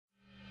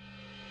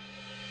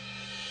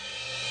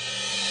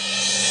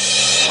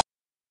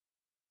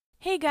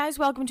Hey guys,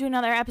 welcome to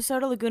another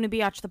episode of Laguna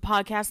Biatch, the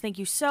podcast. Thank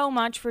you so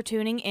much for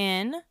tuning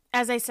in.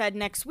 As I said,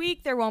 next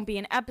week there won't be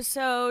an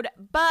episode,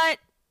 but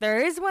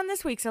there is one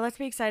this week, so let's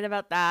be excited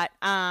about that.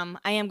 I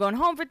am going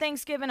home for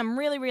Thanksgiving. I'm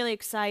really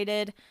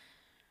excited.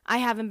 I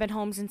haven't been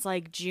home since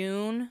like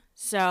June,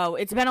 so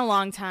it's been a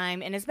long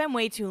time, and it's been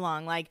way too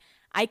long. Like,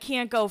 I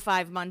can't go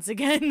 5 months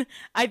again.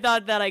 I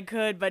thought that I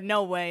could, but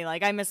no way.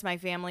 Like, I miss my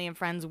family and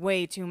friends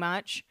way too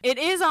much. It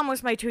is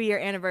almost my 2-year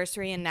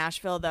anniversary in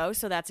Nashville, though,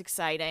 so that's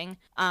exciting.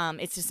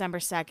 It's December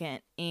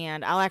 2nd,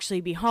 and I'll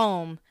actually be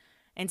home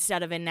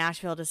instead of in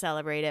Nashville to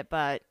celebrate it,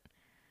 but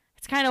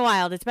it's kind of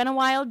wild. It's been a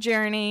wild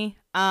journey.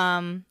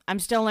 I'm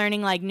still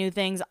learning, like, new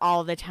things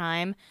all the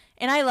time,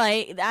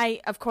 and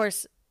of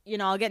course, you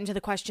know, I'll get into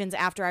the questions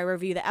after I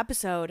review the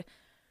episode,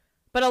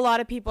 but a lot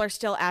of people are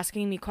still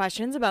asking me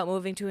questions about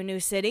moving to a new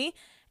city,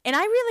 and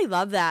I really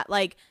love that.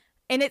 Like,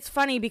 and it's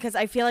funny because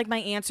I feel like my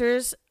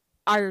answers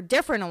are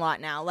different a lot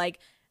now. Like,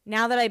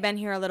 now that I've been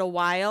here a little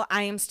while,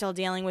 I am still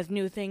dealing with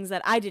new things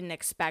that I didn't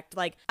expect.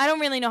 Like, I don't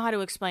really know how to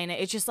explain it.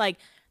 It's just like,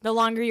 the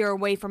longer you're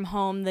away from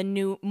home,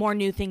 the more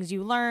new things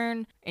you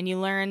learn, and you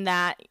learn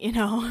that, you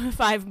know,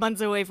 5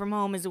 months away from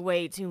home is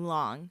way too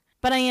long.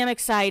 But I am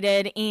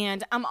excited,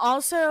 and I'm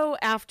also,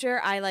 after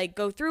I,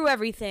 go through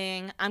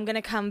everything, I'm going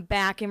to come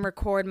back and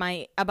record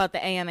about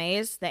the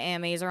AMAs. The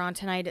AMAs are on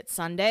tonight. It's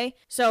Sunday.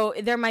 So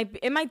it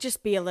might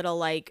just be a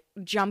little,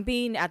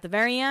 jumpy at the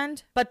very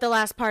end. But the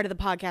last part of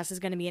the podcast is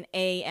going to be an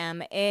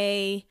AMA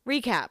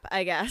recap,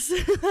 I guess.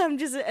 I'm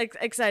just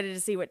excited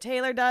to see what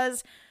Taylor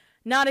does.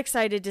 Not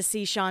excited to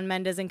see Shawn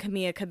Mendes and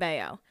Camila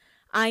Cabello.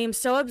 I am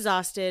so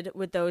exhausted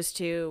with those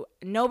two.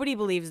 Nobody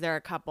believes they're a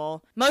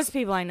couple. Most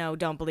people I know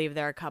don't believe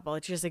they're a couple.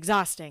 It's just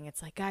exhausting.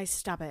 It's like, guys,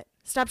 stop it.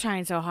 Stop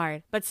trying so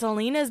hard. But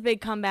Selena's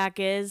big comeback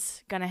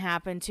is going to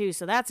happen too,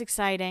 so that's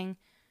exciting.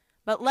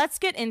 But let's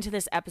get into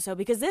this episode,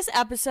 because this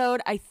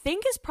episode I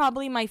think is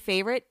probably my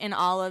favorite in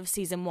all of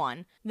season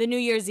 1. The New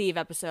Year's Eve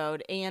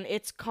episode, and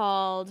it's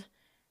called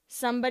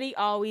Somebody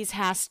Always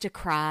Has to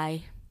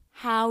Cry.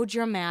 How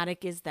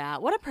dramatic is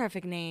that? What a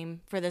perfect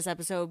name for this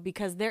episode,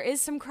 because there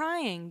is some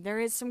crying.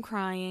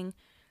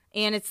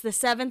 And it's the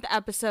 7th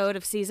episode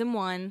of season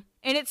 1.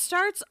 And it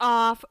starts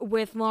off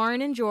with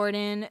Lauren and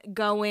Jordan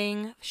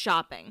going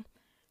shopping.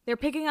 They're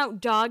picking out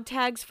dog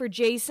tags for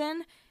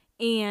Jason,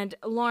 and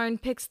Lauren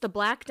picks the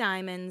black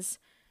diamonds,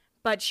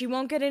 but she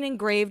won't get it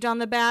engraved on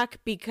the back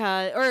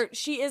or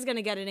she is going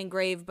to get it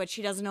engraved, but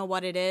she doesn't know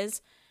what it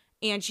is.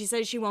 And she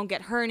says she won't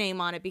get her name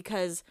on it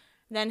because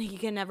then he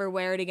can never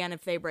wear it again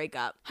if they break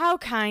up. How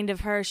kind of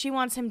her. She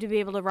wants him to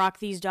be able to rock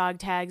these dog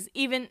tags,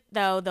 even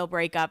though they'll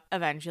break up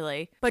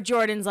eventually. But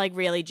Jordan's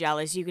really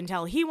jealous. You can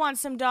tell he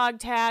wants some dog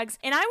tags.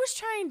 And I was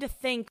trying to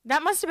think,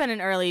 that must have been an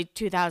early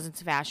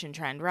 2000s fashion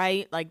trend,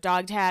 right? Like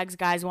dog tags,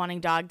 guys wanting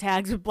dog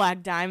tags with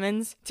black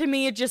diamonds. To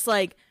me, it just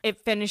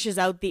it finishes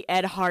out the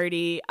Ed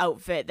Hardy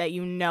outfit that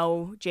you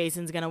know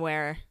Jason's gonna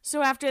wear.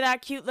 So after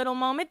that cute little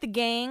moment, the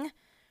gang,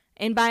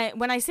 and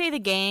when I say the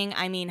gang,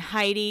 I mean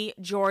Heidi,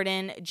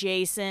 Jordan,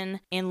 Jason,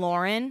 and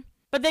Lauren.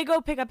 But they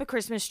go pick up a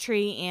Christmas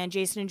tree, and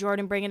Jason and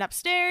Jordan bring it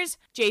upstairs.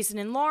 Jason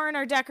and Lauren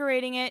are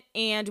decorating it,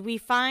 and we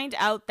find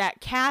out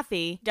that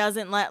Kathy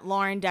doesn't let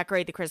Lauren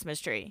decorate the Christmas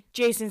tree.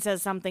 Jason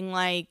says something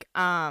like,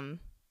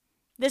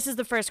 this is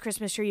the first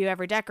Christmas tree you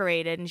ever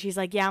decorated. And she's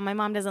like, yeah, my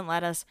mom doesn't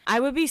let us.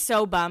 I would be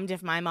so bummed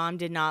if my mom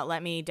did not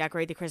let me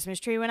decorate the Christmas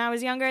tree when I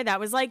was younger.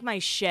 That was my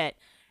shit.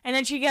 And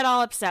then she'd get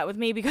all upset with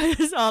me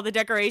because all the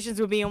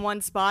decorations would be in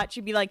one spot.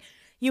 She'd be like,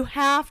 you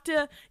have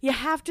to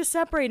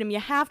separate them.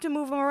 You have to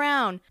move them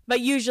around. But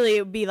usually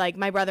it would be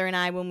my brother and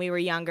I, when we were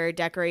younger,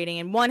 decorating.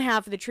 And one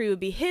half of the tree would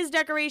be his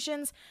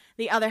decorations.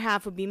 The other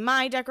half would be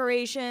my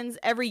decorations.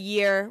 Every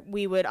year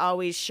we would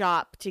always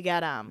shop to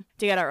get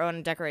our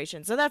own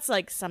decorations. So that's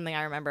something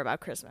I remember about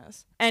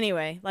Christmas.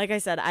 Anyway, like I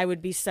said, I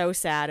would be so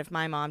sad if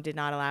my mom did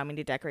not allow me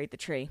to decorate the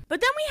tree.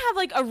 But then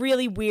we have a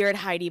really weird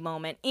Heidi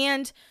moment.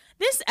 And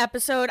this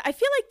episode, I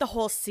feel the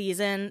whole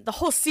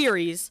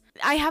series,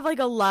 I have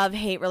a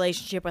love-hate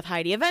relationship with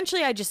Heidi.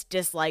 Eventually, I just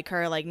dislike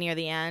her, near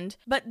the end.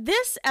 But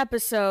this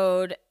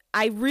episode,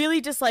 I really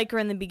dislike her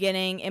in the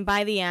beginning, and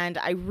by the end,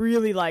 I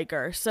really like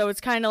her. So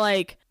it's kind of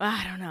I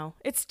don't know.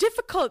 It's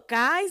difficult,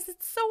 guys.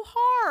 It's so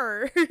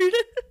hard.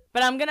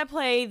 But I'm going to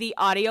play the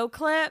audio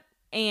clip,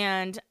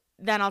 and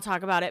then I'll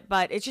talk about it.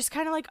 But it's just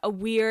kind of a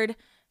weird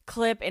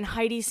clip, and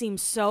Heidi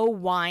seems so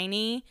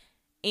whiny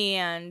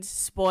and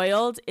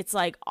spoiled. It's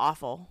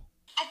awful.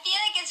 I feel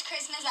like it's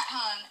Christmas at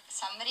home.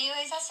 Somebody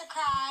always has to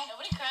cry.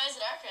 Nobody cries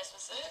at our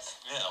Christmases.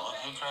 Yeah, well,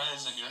 who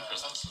cries at your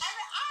Christmases?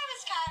 I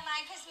was crying at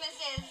my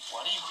Christmases.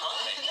 Why do you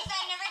cry? Because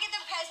I never get the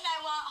present I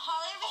want.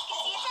 Holly always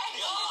gets the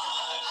attention.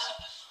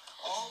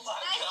 Oh my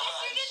My god.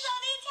 sister gets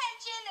all the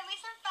attention, then we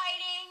start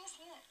fighting.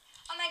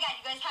 Oh my god,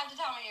 you guys have to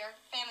tell me your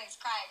families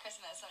cry at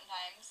Christmas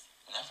sometimes.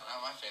 Not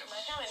my family. My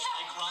family's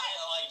They cry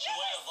at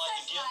joy of a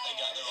gift they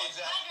got.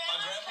 Exactly.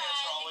 My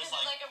grandparents are always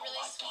because it's a oh really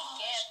my sweet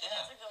gosh. gift.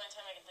 Yeah. That's the only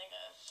time I can think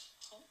of.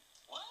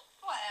 What?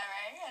 Whatever,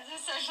 you guys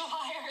are social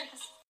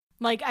liars.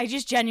 Like, I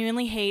just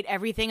genuinely hate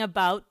everything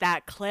about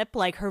that clip.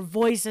 Like, her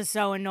voice is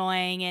so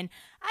annoying, and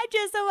I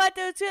just don't want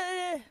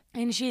to...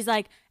 And she's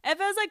like, it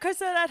feels like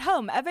Christmas at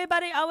home.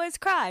 Everybody always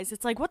cries.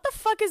 It's like, what the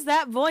fuck is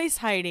that voice,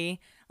 Heidi?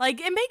 Like,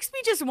 it makes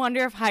me just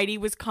wonder if Heidi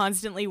was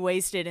constantly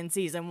wasted in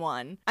season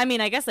 1. I mean,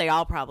 I guess they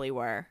all probably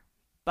were.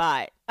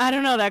 But, I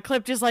don't know, that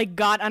clip just, like,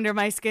 got under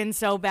my skin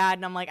so bad,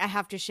 and I'm like, I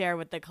have to share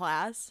with the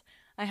class.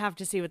 I have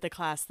to see what the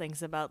class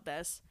thinks about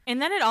this.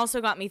 And then it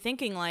also got me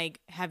thinking,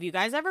 like, have you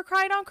guys ever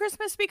cried on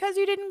Christmas because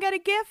you didn't get a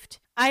gift?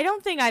 I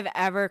don't think I've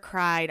ever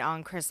cried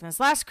on Christmas.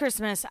 Last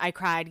Christmas, I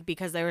cried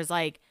because there was,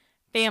 like,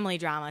 family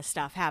drama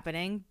stuff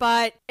happening.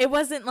 But it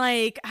wasn't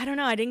like, I don't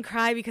know, I didn't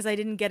cry because I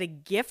didn't get a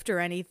gift or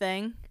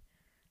anything.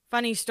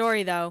 Funny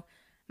story, though.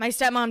 My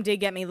stepmom did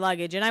get me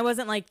luggage, and I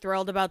wasn't, like,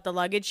 thrilled about the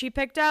luggage she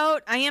picked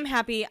out. I'm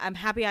happy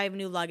I have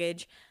new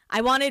luggage.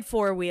 I wanted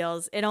 4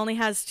 wheels. It only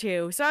has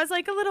 2. So I was,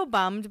 like, a little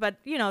bummed, but,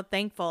 you know,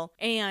 thankful.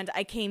 And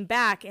I came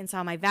back and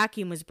saw my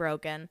vacuum was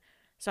broken.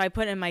 So I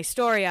put in my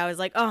story, I was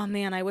like, oh,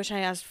 man, I wish I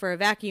asked for a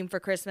vacuum for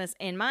Christmas.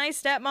 And my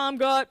stepmom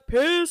got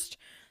pissed.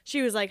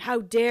 She was like,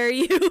 how dare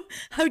you?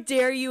 How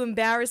dare you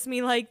embarrass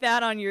me like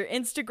that on your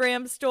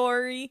Instagram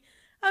story?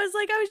 I was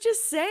like, I was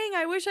just saying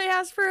I wish I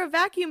asked for a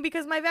vacuum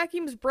because my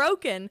vacuum's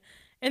broken.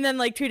 And then,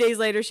 like, 2 days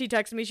later, she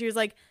texted me. She was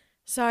like,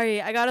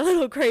 sorry, I got a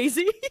little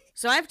crazy.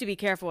 So I have to be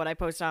careful what I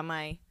post on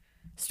my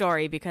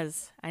story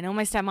because I know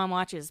my stepmom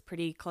watches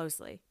pretty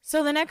closely.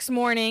 So the next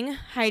morning,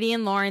 Heidi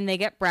and Lauren, they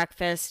get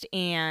breakfast,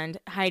 and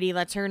Heidi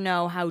lets her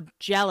know how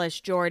jealous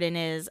Jordan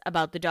is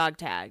about the dog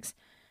tags.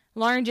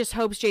 Lauren just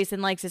hopes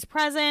Jason likes his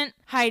present.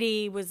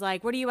 Heidi was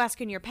like, what are you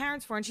asking your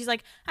parents for? And she's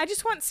like, I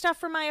just want stuff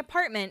for my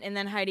apartment. And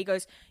then Heidi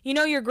goes, you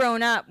know you're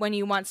grown up when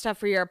you want stuff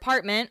for your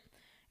apartment.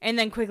 And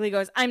then quickly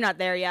goes, I'm not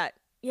there yet.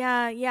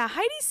 Yeah.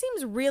 Heidi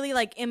seems really,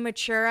 like,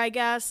 immature, I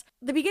guess.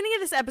 The beginning of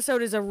this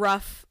episode is a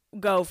rough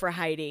go for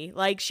Heidi.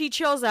 Like, she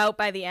chills out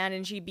by the end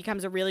and she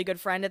becomes a really good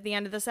friend at the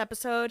end of this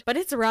episode. But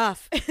it's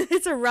rough.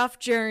 It's a rough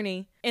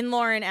journey. And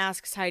Lauren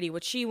asks Heidi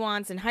what she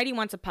wants, and Heidi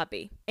wants a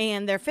puppy.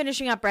 And they're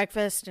finishing up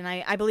breakfast, and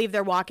I believe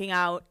they're walking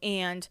out,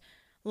 and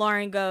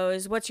Lauren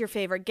goes, what's your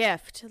favorite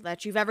gift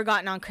that you've ever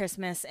gotten on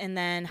Christmas? And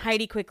then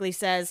Heidi quickly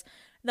says,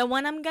 the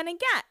one I'm gonna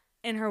get,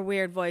 in her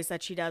weird voice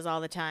that she does all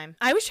the time.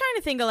 I was trying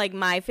to think of, like,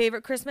 my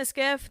favorite Christmas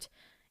gift.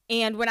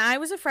 And when I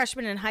was a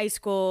freshman in high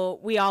school,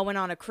 we all went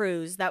on a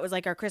cruise. That was,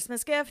 like, our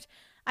Christmas gift.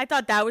 I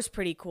thought that was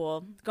pretty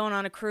cool, going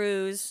on a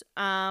cruise.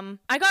 I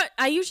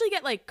usually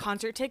get, like,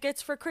 concert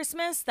tickets for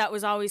Christmas. That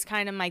was always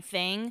kind of my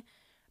thing.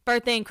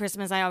 Birthday and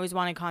Christmas, I always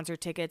wanted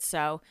concert tickets,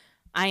 so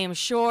I am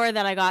sure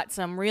that I got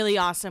some really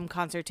awesome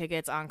concert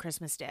tickets on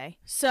Christmas Day.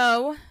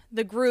 So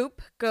the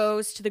group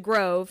goes to the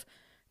Grove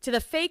to the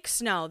fake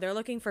snow. They're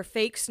looking for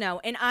fake snow.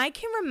 And I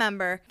can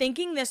remember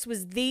thinking this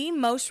was the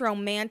most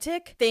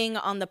romantic thing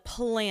on the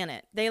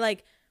planet. They,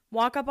 like,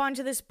 walk up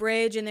onto this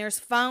bridge and there's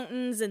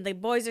fountains and the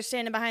boys are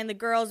standing behind the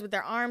girls with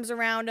their arms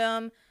around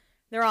them.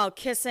 They're all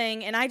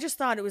kissing. And I just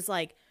thought it was,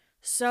 like,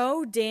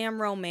 so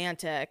damn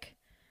romantic.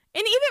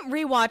 And even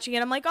rewatching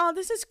it, I'm like, oh,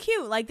 this is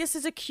cute. Like, this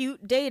is a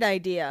cute date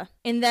idea.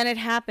 And then it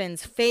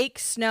happens. Fake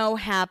snow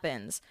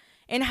happens.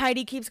 And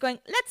Heidi keeps going,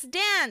 let's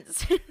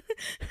dance.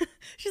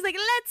 She's like,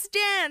 let's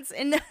dance.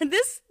 And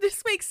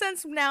this makes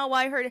sense now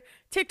why her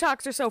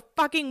TikToks are so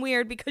fucking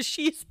weird, because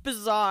she's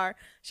bizarre.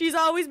 She's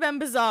always been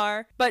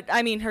bizarre. But,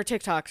 I mean, her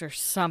TikToks are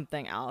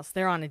something else.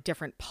 They're on a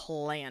different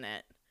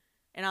planet.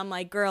 And I'm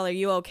like, girl, are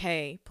you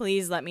okay?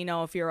 Please let me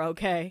know if you're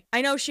okay.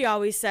 I know she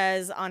always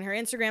says on her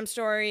Instagram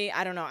story,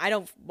 I don't know, I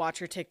don't watch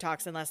her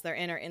TikToks unless they're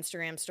in her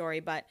Instagram story,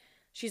 but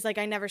she's like,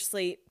 I never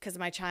sleep because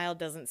my child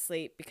doesn't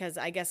sleep, because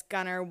I guess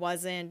Gunnar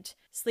wasn't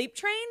sleep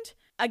trained.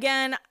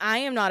 Again, I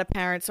am not a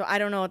parent, so I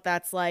don't know what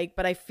that's like,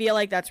 but I feel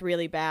like that's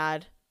really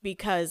bad,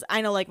 because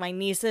I know, like, my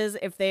nieces,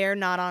 if they're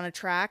not on a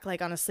track,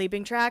 like on a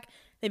sleeping track,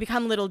 they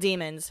become little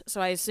demons. So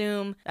I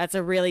assume that's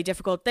a really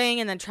difficult thing,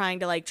 and then trying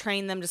to, like,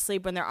 train them to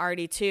sleep when they're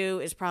already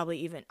 2 is probably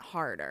even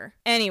harder.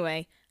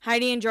 Anyway,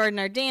 Heidi and Jordan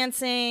are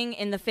dancing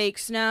in the fake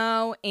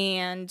snow,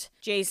 and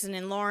Jason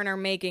and Lauren are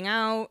making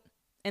out.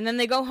 And then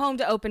they go home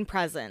to open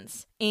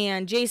presents.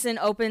 And Jason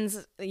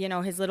opens, you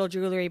know, his little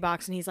jewelry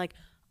box, and he's like,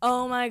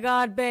 oh my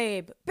God,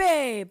 babe,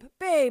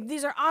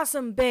 these are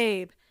awesome,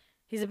 babe.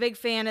 He's a big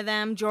fan of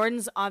them.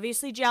 Jordan's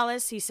obviously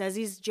jealous. He says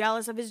he's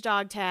jealous of his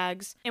dog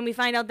tags. And we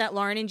find out that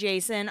Lauren and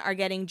Jason are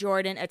getting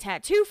Jordan a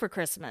tattoo for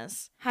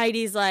Christmas.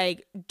 Heidi's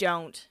like,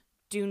 do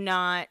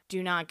not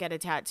get a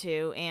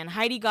tattoo. And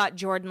Heidi got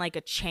Jordan, like,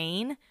 a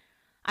chain.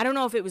 I don't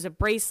know if it was a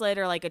bracelet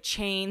or, like, a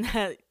chain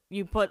that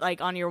you put,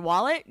 like, on your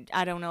wallet.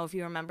 I don't know if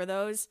you remember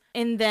those.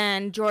 And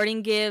then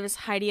Jordan gives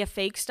Heidi a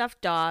fake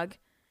stuffed dog,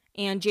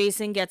 and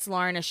Jason gets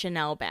Lauren a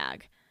Chanel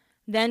bag.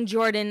 Then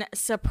Jordan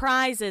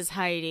surprises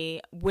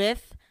Heidi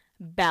with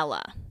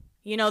Bella.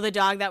 You know, the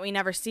dog that we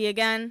never see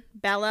again?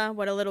 Bella,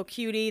 what a little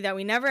cutie that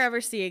we never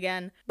ever see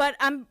again. But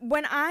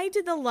when I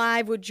did the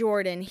live with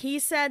Jordan, he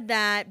said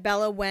that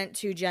Bella went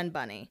to Jen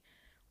Bunny.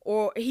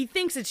 Or he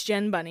thinks it's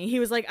Jen Bunny. He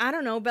was like, I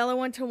don't know, Bella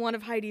went to one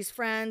of Heidi's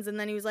friends, and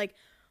then he was like,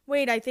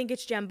 Wait, I think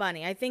it's Jem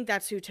Bunny. I think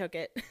that's who took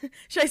it.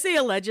 Should I say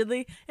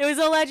allegedly? It was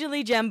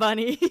allegedly Jem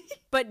Bunny.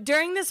 But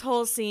during this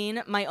whole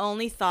scene, my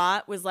only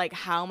thought was like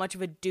how much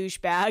of a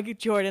douchebag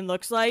Jordan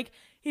looks like.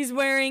 He's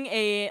wearing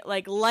a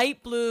like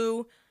light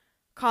blue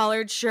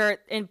collared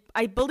shirt, and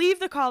I believe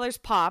the collar's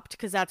popped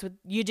because that's what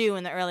you do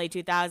in the early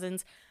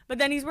 2000s. But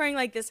then he's wearing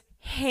like this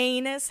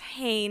heinous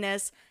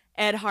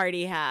Ed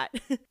Hardy hat.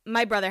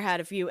 My brother had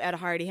a few Ed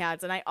Hardy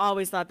hats, and I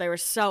always thought they were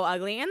so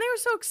ugly, and they were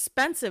so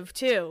expensive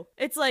too.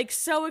 It's like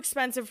so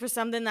expensive for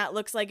something that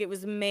looks like it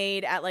was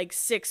made at like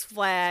Six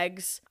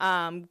Flags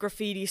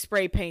graffiti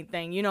spray paint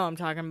thing. You know what I'm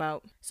talking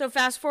about. So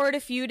fast forward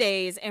a few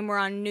days, and we're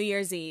on New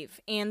Year's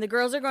Eve, and the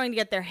girls are going to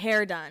get their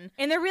hair done,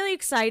 and they're really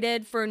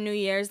excited for New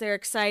Year's. They're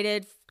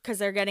excited because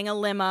they're getting a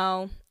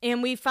limo,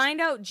 and we find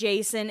out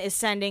Jason is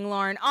sending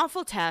Lauren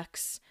awful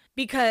texts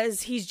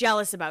because he's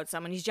jealous about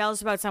someone. He's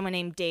jealous about someone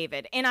named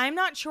David. And I'm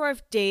not sure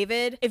if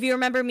David, if you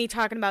remember me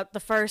talking about the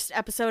first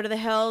episode of The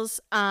Hills,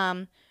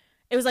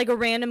 it was like a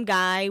random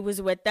guy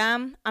was with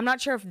them. I'm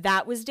not sure if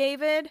that was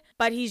David,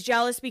 but he's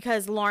jealous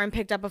because Lauren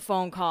picked up a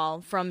phone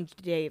call from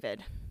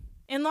David.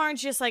 And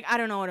Lauren's just like, I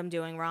don't know what I'm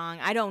doing wrong.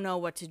 I don't know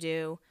what to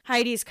do.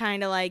 Heidi's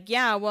kind of like,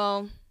 yeah,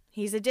 well,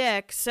 he's a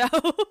dick, so.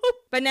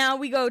 But now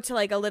we go to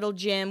like a little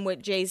gym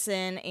with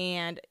Jason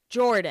and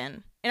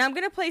Jordan. And I'm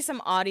going to play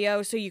some audio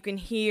so you can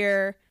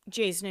hear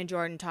Jason and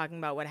Jordan talking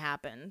about what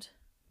happened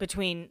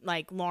between,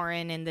 like,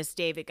 Lauren and this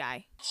David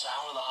guy. So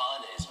how were the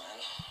holidays,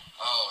 man?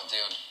 Oh,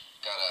 dude.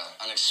 Got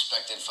an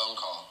unexpected phone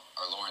call.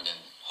 Or Lauren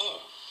did. Who?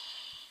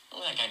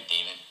 Remember that guy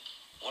David?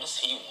 What does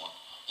he want?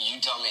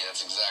 You tell me.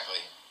 That's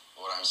exactly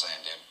what I'm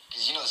saying, dude.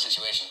 Because you know the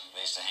situation.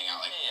 They used to hang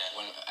out, like,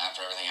 when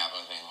after everything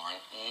happened with me and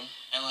Lauren. Mm-hmm.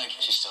 And, like,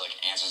 she still, like,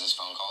 answers his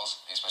phone calls,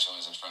 especially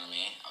when he's in front of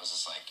me. I was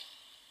just like,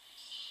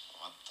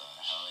 what the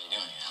hell are you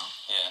doing, you know?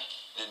 Yeah.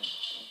 Did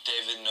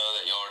David know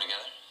that y'all were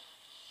together?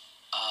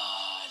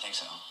 I think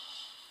so.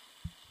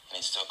 And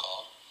he still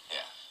called?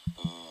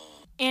 Yeah.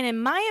 Ooh. And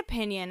in my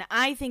opinion,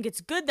 I think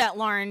it's good that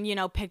Lauren, you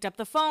know, picked up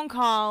the phone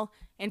call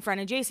in front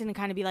of Jason and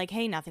kind of be like,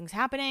 hey, nothing's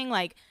happening.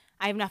 Like,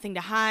 I have nothing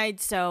to hide,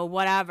 so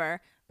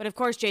whatever. But of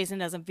course, Jason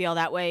doesn't feel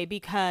that way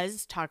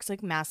because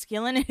toxic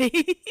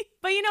masculinity.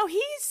 But, you know,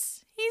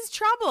 he's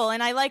trouble.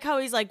 And I like how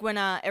he's like, when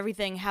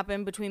everything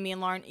happened between me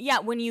and Lauren. Yeah,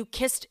 when you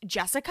kissed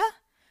Jessica?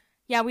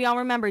 Yeah, we all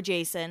remember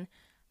Jason.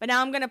 But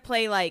now I'm going to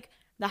play like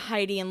the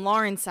Heidi and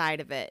Lauren side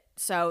of it.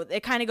 So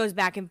it kind of goes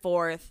back and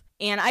forth.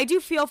 And I do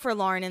feel for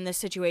Lauren in this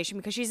situation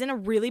because she's in a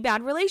really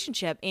bad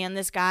relationship. And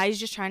this guy's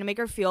just trying to make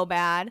her feel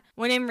bad.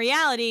 When in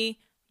reality,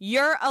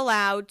 you're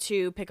allowed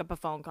to pick up a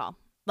phone call.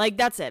 Like,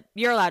 that's it.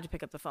 You're allowed to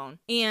pick up the phone.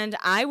 And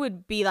I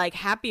would be, like,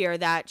 happier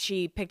that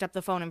she picked up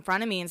the phone in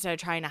front of me instead of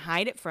trying to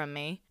hide it from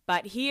me.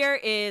 But here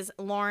is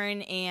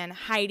Lauren and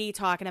Heidi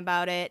talking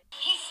about it.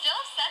 He's still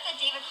upset that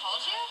David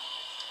called you?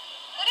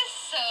 That is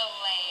so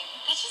lame.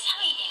 That's just how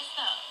he is,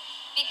 though.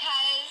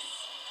 Because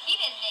he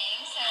did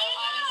things, so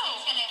obviously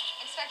he's gonna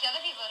expect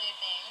other people to do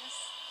things.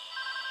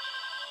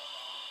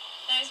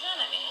 Now he's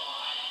mad at me.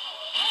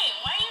 Hey,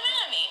 why are you mad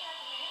at me?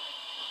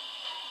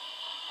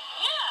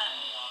 Yeah.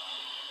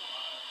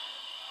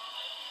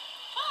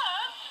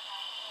 Bob?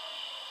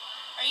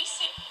 Are you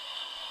serious?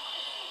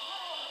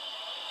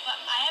 But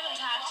I haven't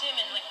talked to him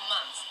in like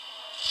months.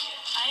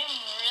 I am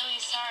really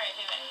sorry,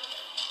 baby.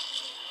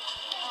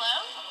 Hello?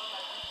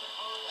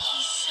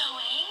 He's so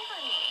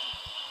angry.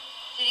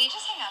 Did he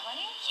just hang up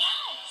on you?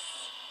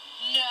 Yes.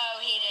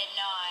 No, he did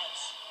not.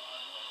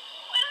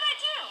 What did I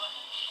do?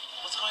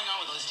 What's going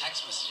on with all these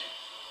text messaging?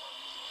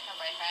 Her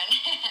boyfriend.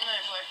 My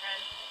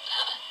boyfriend.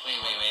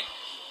 Wait.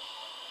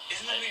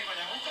 Isn't that who you're going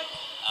out with? So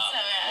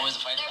weird. What was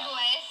the fight They're about?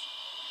 boys.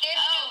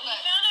 There's Oh, no we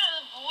book. found out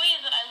the boy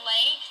that I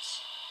liked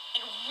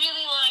like a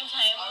really long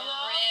time A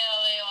ago.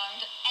 really long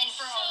time. And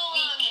for so a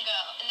week. long ago.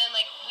 And then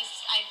like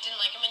I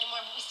didn't like him anymore,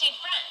 but we stayed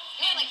friends.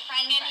 We were, like,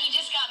 friends. And he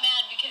just got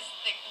mad because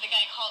the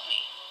guy called me.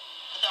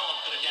 But that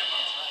won't put a damper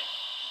on tonight.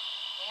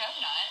 We hope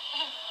not.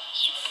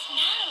 He gets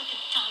mad about the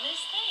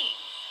dumbest thing.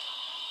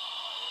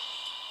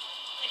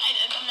 Like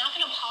I'm not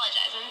gonna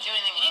apologize. I didn't do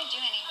anything We wrong. didn't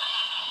do anything.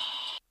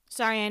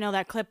 Sorry, I know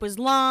that clip was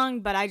long,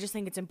 but I just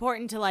think it's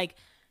important to like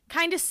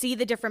kind of see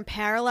the different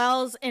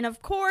parallels. And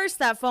of course,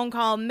 that phone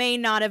call may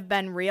not have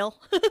been real.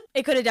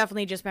 It could have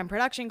definitely just been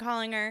production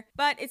calling her.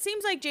 But it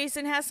seems like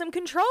Jason has some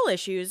control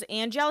issues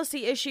and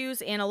jealousy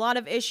issues and a lot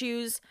of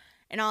issues.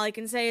 And all I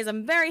can say is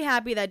I'm very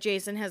happy that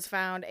Jason has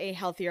found a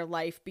healthier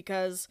life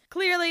because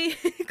clearly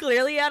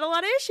he had a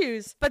lot of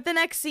issues. But the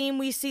next scene,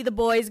 we see the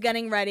boys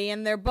getting ready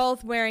and they're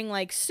both wearing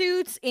like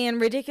suits and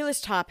ridiculous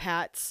top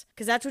hats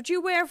because that's what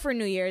you wear for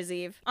New Year's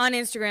Eve. On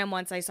Instagram,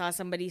 once I saw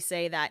somebody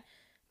say that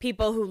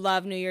people who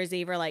love New Year's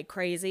Eve are like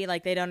crazy,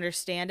 like they don't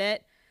understand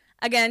it.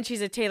 Again, she's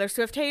a Taylor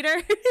Swift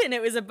hater, and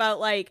it was about,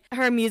 like,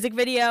 her music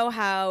video,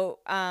 how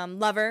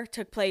Lover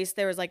took place.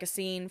 There was, like, a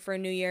scene for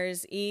New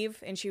Year's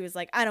Eve, and she was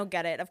like, I don't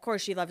get it. Of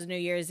course she loves New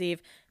Year's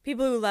Eve.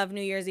 People who love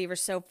New Year's Eve are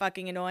so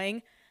fucking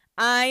annoying.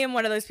 I am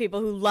one of those people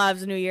who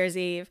loves New Year's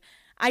Eve.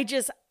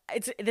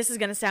 This is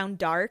going to sound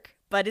dark,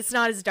 but it's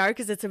not as dark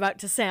as it's about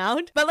to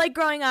sound. But like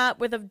growing up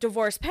with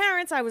divorced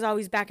parents, I was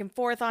always back and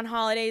forth on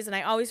holidays, and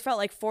I always felt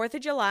like 4th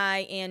of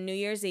July and New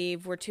Year's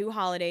Eve were 2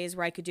 holidays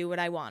where I could do what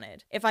I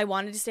wanted. If I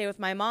wanted to stay with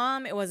my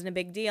mom, it wasn't a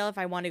big deal. If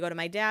I wanted to go to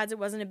my dad's, it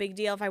wasn't a big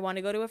deal. If I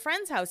wanted to go to a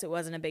friend's house, it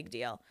wasn't a big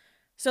deal.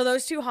 So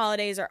those 2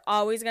 holidays are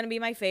always going to be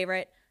my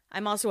favorite.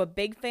 I'm also a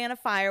big fan of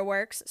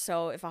fireworks,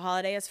 so if a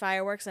holiday has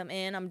fireworks, I'm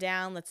in, I'm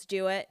down, let's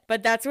do it.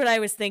 But that's what I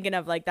was thinking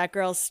of, like that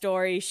girl's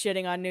story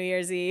shitting on New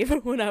Year's Eve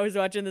when I was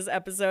watching this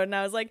episode, and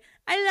I was like,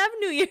 I love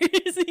New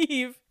Year's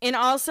Eve. And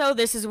also,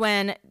 this is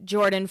when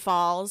Jordan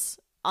falls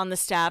on the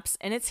steps,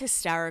 and it's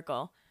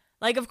hysterical.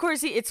 Like, of course,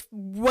 he's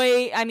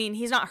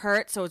not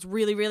hurt, so it's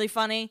really, really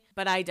funny,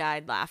 but I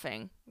died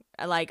laughing.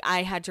 Like,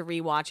 I had to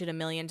rewatch it a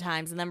million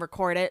times and then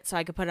record it so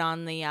I could put it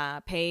on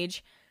the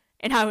page.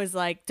 And I was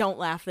like, don't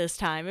laugh this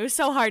time. It was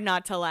so hard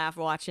not to laugh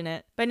watching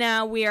it. But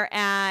now we are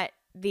at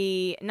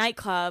the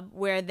nightclub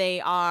where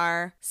they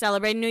are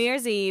celebrating New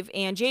Year's Eve,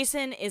 and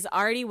Jason is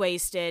already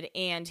wasted,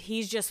 and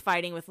he's just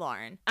fighting with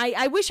Lauren.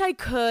 I wish I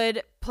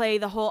could play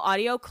the whole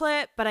audio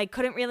clip, but I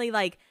couldn't really,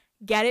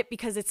 get it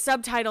because it's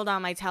subtitled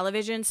on my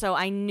television, so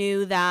I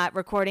knew that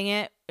recording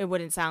it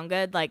wouldn't sound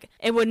good. Like,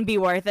 it wouldn't be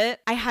worth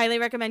it. I highly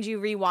recommend you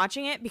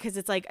rewatching it because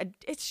it's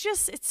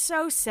it's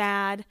so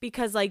sad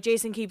because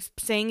Jason keeps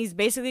saying he's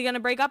basically going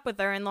to break up with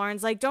her, and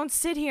Lauren's like, don't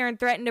sit here and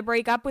threaten to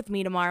break up with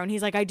me tomorrow. And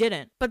he's like, I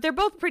didn't. But they're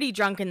both pretty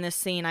drunk in this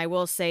scene, I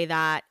will say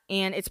that.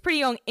 And it's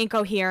pretty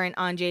incoherent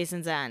on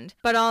Jason's end.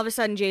 But all of a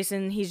sudden,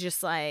 Jason, he's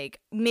just like,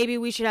 maybe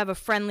we should have a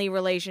friendly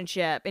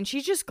relationship. And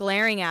she's just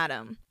glaring at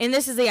him. And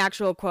this is the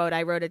actual quote.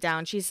 I wrote it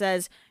down. She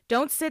says,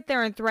 don't sit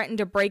there and threaten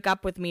to break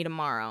up with me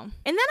tomorrow. And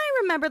then I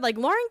remembered,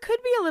 Lauren could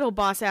be a little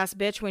boss-ass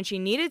bitch when she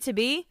needed to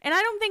be. And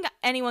I don't think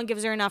anyone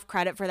gives her enough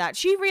credit for that.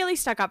 She really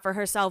stuck up for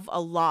herself a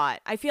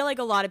lot. I feel like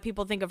a lot of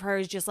people think of her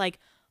as just,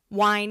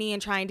 whiny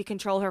and trying to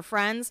control her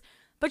friends.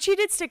 But she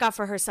did stick up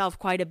for herself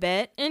quite a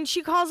bit. And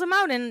she calls him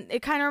out. And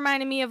it kind of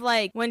reminded me of,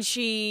 when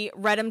she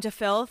read him to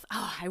filth.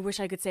 Oh, I wish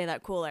I could say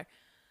that cooler.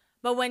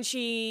 But when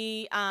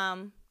she,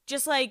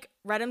 just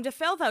read him to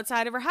filth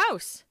outside of her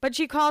house. But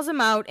she calls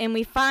him out, and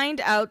we find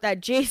out that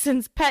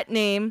Jason's pet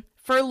name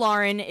for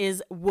Lauren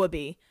is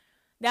Whoopi.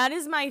 That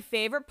is my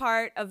favorite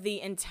part of the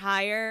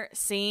entire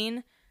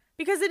scene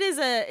because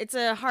it's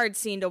a hard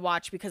scene to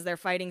watch because they're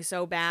fighting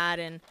so bad,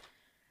 and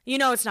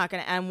it's not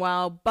going to end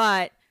well,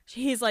 but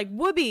he's like,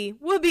 Whoopi.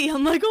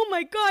 I'm like, oh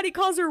my God, he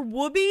calls her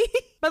Whoopi.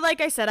 But like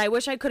I said, I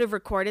wish I could have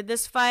recorded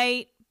this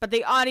fight, but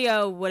the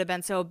audio would have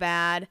been so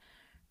bad.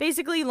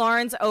 Basically,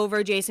 Lauren's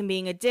over Jason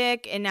being a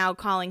dick and now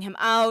calling him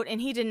out, and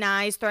he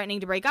denies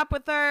threatening to break up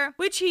with her,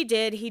 which he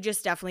did. He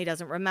just definitely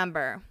doesn't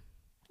remember.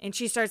 And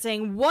she starts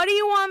saying, what do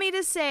you want me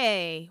to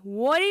say?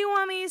 What do you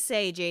want me to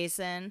say,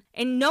 Jason?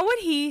 And know what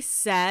he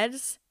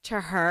says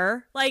to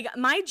her?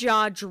 My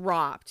jaw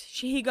dropped.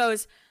 He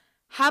goes,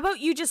 how about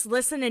you just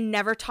listen and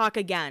never talk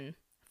again?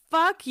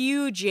 Fuck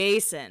you,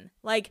 Jason.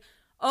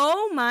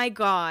 Oh my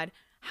God.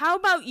 How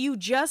about you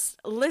just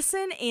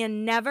listen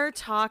and never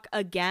talk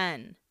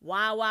again?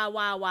 Wow, wow,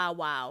 wow, wow,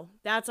 wow.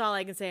 That's all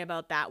I can say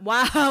about that.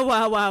 Wow,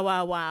 wow, wow,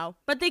 wow, wow.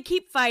 But they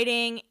keep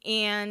fighting,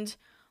 and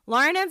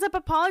Lauren ends up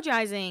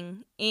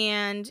apologizing.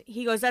 And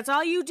he goes, that's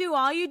all you do.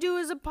 All you do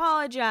is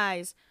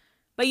apologize.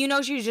 But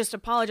she was just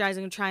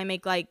apologizing to try and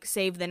make,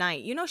 save the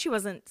night. She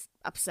wasn't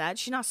upset.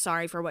 She's not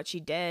sorry for what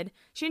she did.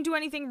 She didn't do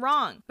anything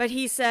wrong. But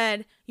he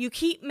said, you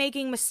keep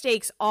making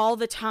mistakes all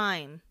the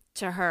time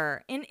to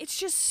her. And it's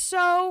just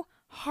so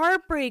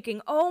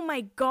heartbreaking. Oh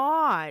my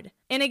God.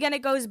 And again,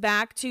 it goes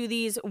back to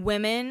these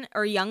women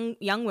or young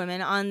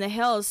women on the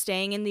hills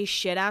staying in these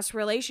shit ass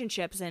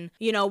relationships and,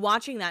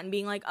 watching that and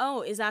being like,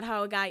 oh, is that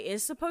how a guy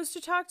is supposed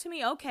to talk to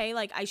me? Okay,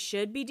 I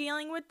should be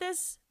dealing with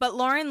this. But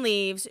Lauren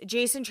leaves.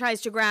 Jason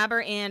tries to grab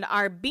her, and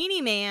our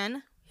beanie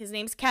man, his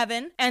name's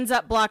Kevin, ends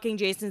up blocking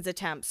Jason's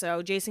attempt.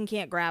 So Jason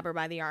can't grab her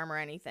by the arm or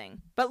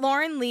anything. But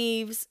Lauren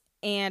leaves,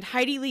 and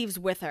Heidi leaves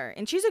with her,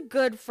 and she's a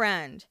good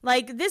friend.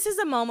 This is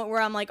a moment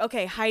where I'm like,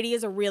 okay, Heidi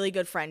is a really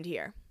good friend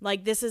here.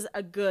 This is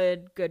a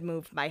good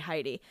move by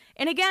Heidi.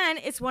 And again,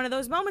 it's one of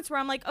those moments where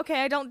I'm like,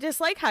 okay, I don't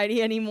dislike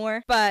Heidi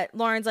anymore. But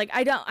Lauren's like,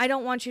 I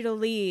don't want you to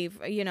leave.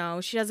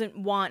 She doesn't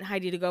want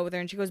Heidi to go with her.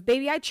 And she goes,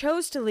 baby, I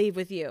chose to leave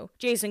with you.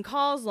 Jason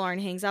calls, Lauren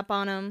hangs up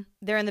on him.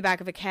 They're in the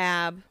back of a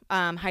cab.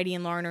 Heidi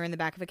and Lauren are in the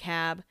back of a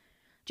cab.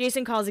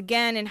 Jason calls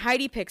again, and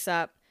Heidi picks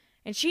up,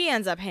 and she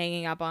ends up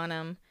hanging up on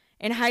him.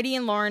 And Heidi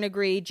and Lauren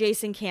agree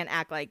Jason can't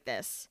act like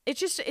this.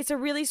 It's a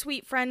really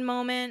sweet friend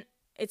moment.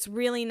 It's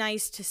really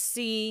nice to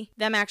see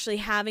them actually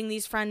having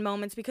these friend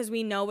moments because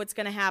we know what's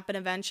going to happen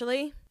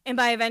eventually. And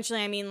by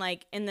eventually, I mean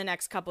in the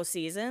next couple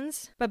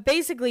seasons. But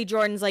basically,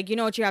 Jordan's like, you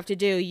know what you have to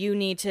do? We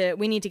need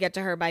to get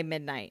to her by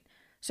midnight.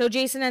 So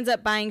Jason ends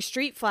up buying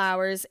street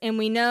flowers, and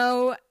we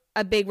know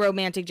a big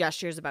romantic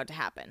gesture is about to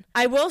happen.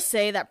 I will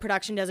say that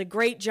production does a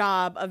great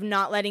job of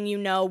not letting you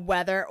know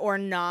whether or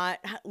not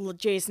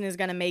Jason is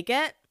going to make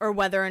it or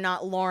whether or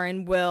not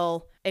Lauren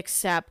will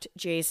accept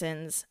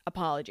Jason's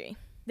apology.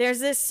 There's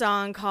this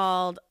song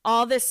called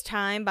All This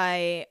Time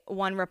by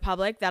One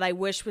Republic that I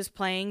wish was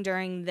playing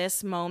during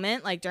this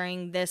moment, like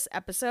during this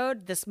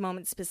episode, this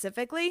moment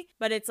specifically.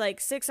 But it's like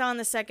 6 on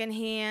the Second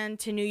Hand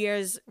to New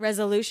Year's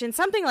Resolution,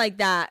 something like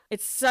that.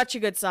 It's such a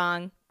good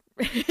song.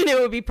 And it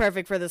would be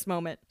perfect for this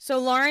moment. So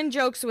Lauren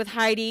jokes with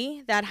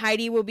Heidi that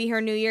Heidi will be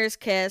her New Year's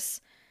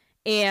kiss.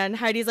 And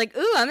Heidi's like,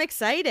 ooh, I'm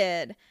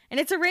excited. And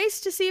it's a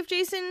race to see if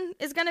Jason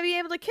is going to be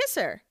able to kiss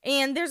her.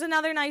 And there's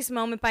another nice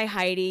moment by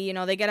Heidi. You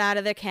know, they get out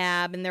of the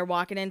cab and they're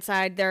walking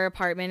inside their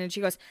apartment. And she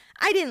goes,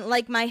 I didn't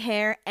like my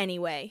hair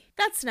anyway.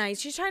 That's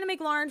nice. She's trying to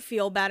make Lauren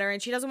feel better.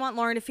 And she doesn't want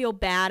Lauren to feel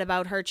bad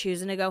about her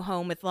choosing to go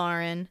home with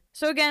Lauren.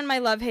 So again, my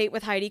love-hate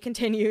with Heidi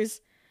continues.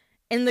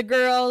 And the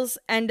girls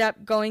end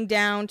up going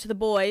down to the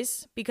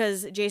boys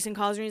because Jason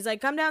calls her and he's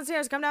like, come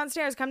downstairs, come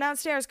downstairs, come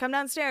downstairs, come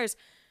downstairs.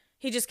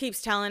 He just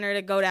keeps telling her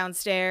to go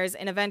downstairs,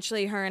 and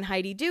eventually her and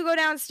Heidi do go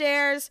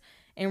downstairs,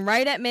 and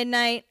right at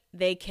midnight,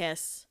 they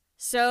kiss.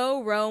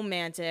 So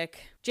romantic.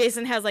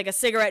 Jason has like a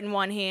cigarette in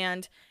one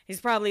hand. He's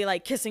probably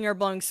like kissing her,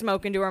 blowing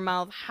smoke into her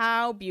mouth.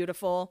 How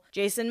beautiful.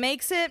 Jason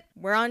makes it.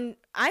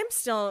 I'm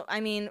still,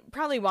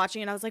 probably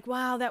watching it. I was like,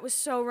 wow, that was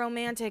so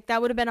romantic.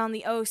 That would have been on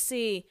the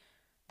OC.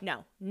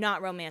 No,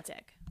 not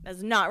romantic.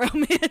 That's not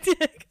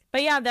romantic.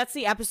 But yeah, that's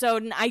the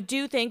episode, and I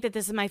do think that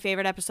this is my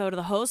favorite episode of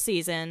the whole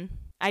season.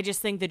 I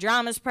just think the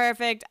drama's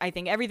perfect. I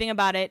think everything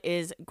about it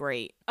is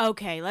great.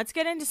 Okay, let's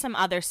get into some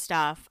other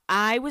stuff.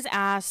 I was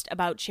asked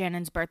about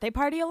Shannon's birthday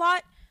party a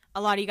lot.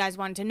 A lot of you guys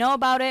wanted to know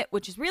about it,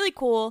 which is really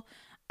cool.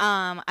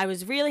 I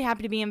was really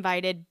happy to be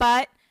invited,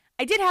 but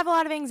I did have a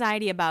lot of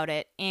anxiety about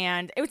it.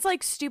 And it was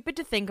like stupid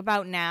to think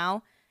about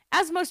now,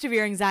 as most of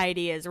your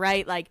anxiety is,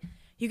 right? Like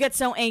you get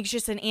so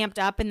anxious and amped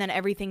up and then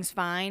everything's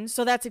fine.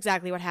 So that's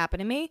exactly what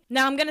happened to me.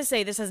 Now I'm going to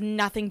say this has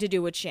nothing to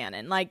do with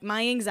Shannon. Like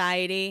my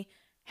anxiety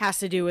has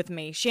to do with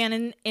me.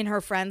 Shannon and her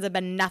friends have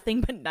been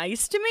nothing but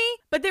nice to me.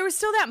 But there was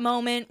still that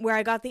moment where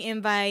I got the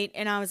invite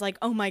and I was like,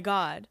 oh my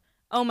God,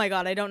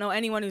 I don't know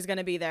anyone who's going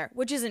to be there,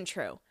 which isn't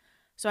true.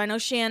 So I know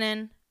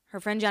Shannon,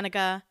 her friend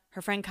Jenica,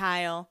 her friend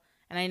Kyle,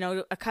 and I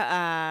know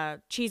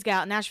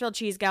Nashville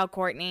Cheese Gal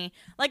Courtney.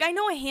 Like I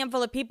know a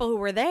handful of people who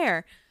were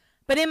there.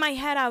 But in my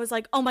head, I was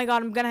like, oh my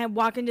God, I'm going to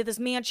walk into this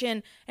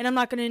mansion and I'm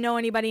not going to know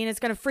anybody and it's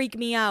going to freak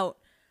me out.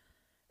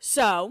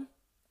 So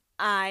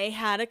I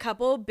had a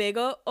couple big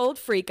old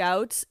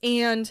freakouts,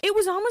 and it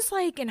was almost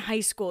like in high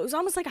school. It was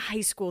almost like a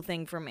high school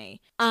thing for me.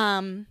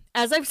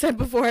 As I've said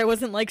before, I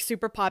wasn't like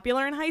super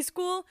popular in high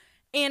school,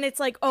 and it's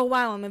like, oh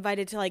wow, I'm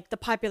invited to like the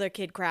popular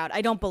kid crowd.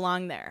 I don't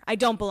belong there. I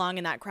don't belong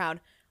in that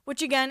crowd,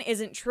 which again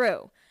isn't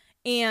true.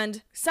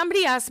 And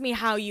somebody asked me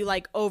how you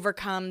like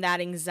overcome that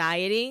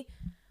anxiety.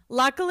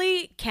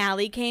 Luckily,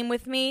 Callie came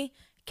with me.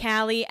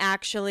 Callie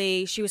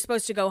actually, she was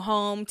supposed to go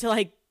home to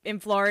like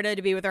in Florida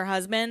to be with her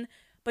husband,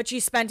 but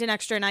she spent an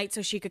extra night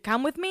so she could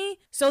come with me.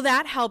 So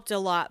that helped a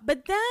lot.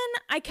 But then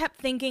I kept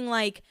thinking,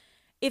 like,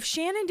 if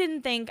Shannon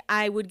didn't think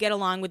I would get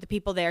along with the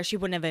people there, she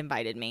wouldn't have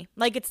invited me.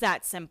 Like, it's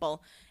that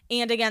simple.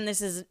 And again,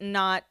 this is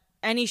not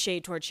any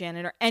shade towards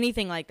Shannon or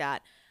anything like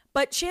that.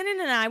 But Shannon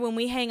and I, when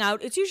we hang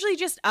out, it's usually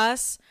just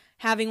us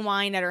having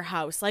wine at her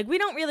house. Like, we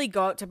don't really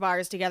go out to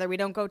bars together. We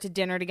don't go to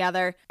dinner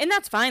together. And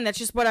that's fine. That's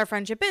just what our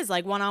friendship is.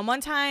 Like,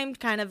 one-on-one time,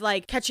 kind of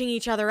like catching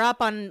each other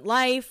up on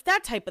life,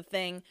 that type of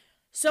thing.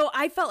 So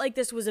I felt like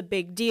this was a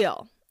big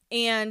deal.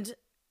 And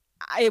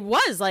it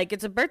was like,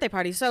 it's a birthday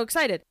party. So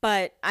excited.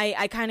 But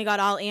I kind of got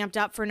all amped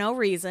up for no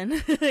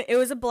reason. It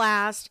was a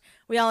blast.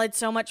 We all had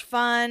so much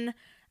fun.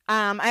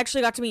 I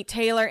actually got to meet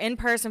Taylor in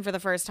person for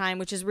the first time,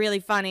 which is really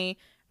funny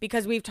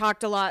because we've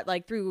talked a lot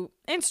like through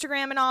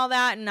Instagram and all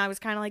that. And I was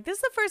kind of like, this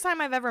is the first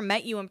time I've ever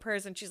met you in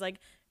person. She's like,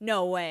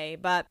 no way.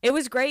 But it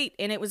was great.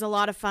 And it was a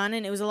lot of fun.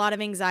 And it was a lot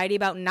of anxiety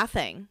about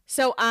nothing.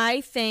 So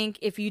I think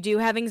if you do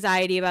have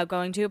anxiety about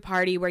going to a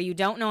party where you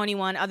don't know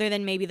anyone other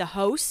than maybe the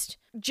host,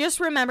 just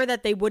remember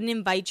that they wouldn't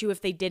invite you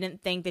if they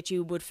didn't think that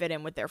you would fit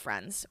in with their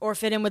friends or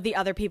fit in with the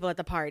other people at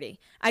the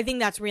party. I think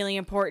that's really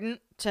important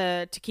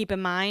to keep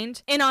in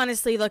mind. And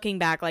honestly, looking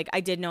back, like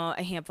I did know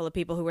a handful of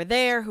people who were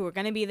there, who were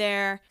going to be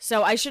there.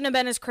 So I shouldn't have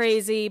been as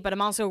crazy, but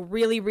I'm also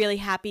really, really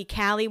happy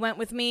Callie went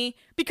with me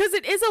because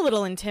it is a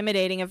little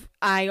intimidating if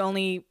I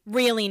only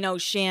really know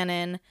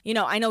Shannon. You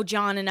know, I know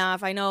John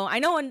enough. I know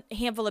a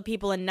handful of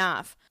people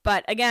enough.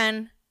 But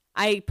again,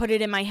 I put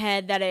it in my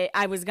head that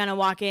I was going to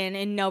walk in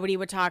and nobody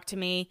would talk to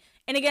me.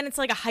 And again, it's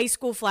like a high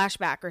school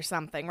flashback or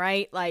something,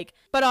 right? Like,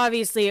 but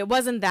obviously it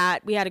wasn't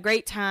that. We had a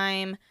great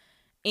time.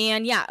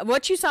 And yeah,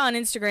 what you saw on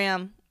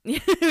Instagram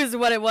is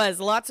what it was.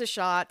 Lots of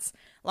shots,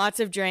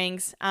 lots of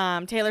drinks.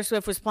 Taylor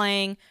Swift was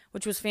playing,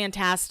 which was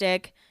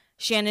fantastic.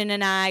 Shannon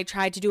and I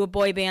tried to do a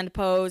boy band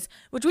pose,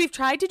 which we've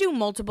tried to do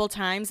multiple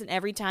times, and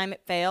every time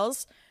it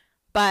fails.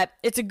 But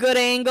it's a good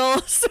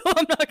angle, so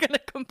I'm not going to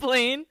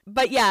complain.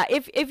 But yeah,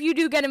 if you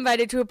do get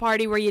invited to a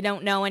party where you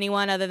don't know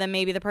anyone other than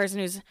maybe the person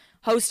who's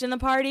hosting the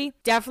party,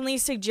 definitely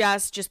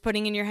suggest just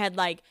putting in your head,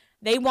 like,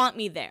 they want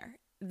me there.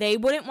 they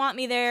wouldn't want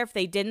me there if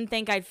they didn't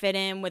think I'd fit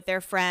in with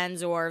their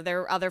friends or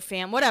their other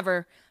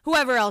whatever,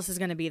 whoever else is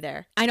going to be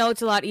there. I know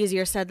it's a lot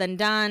easier said than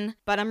done,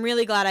 but I'm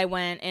really glad I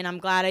went, and I'm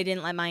glad I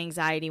didn't let my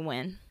anxiety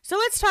win. So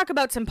let's talk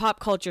about some pop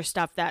culture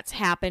stuff that's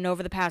happened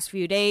over the past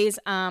few days.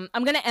 I'm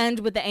going to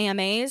end with the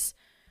AMAs,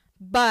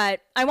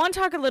 but I want to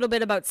talk a little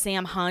bit about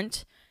Sam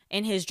Hunt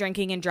and his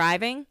drinking and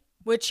driving,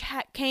 which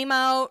came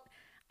out,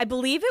 I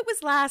believe it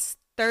was last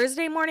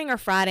Thursday morning or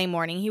Friday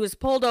morning. He was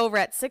pulled over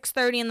at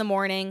 6:30 in the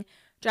morning,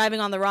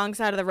 driving on the wrong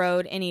side of the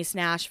road in East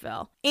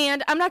Nashville.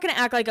 And I'm not going to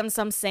act like I'm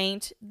some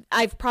saint.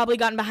 I've probably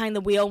gotten behind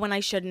the wheel when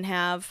I shouldn't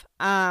have.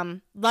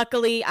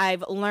 Luckily,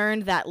 I've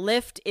learned that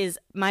Lyft is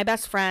my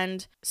best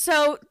friend.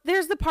 So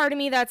there's the part of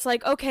me that's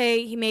like,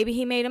 okay, maybe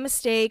he made a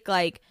mistake.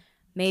 Like,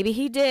 maybe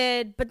he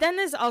did. But then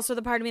there's also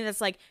the part of me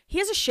that's like, he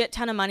has a shit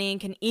ton of money and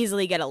can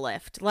easily get a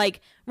Lyft. Like,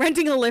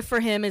 renting a Lyft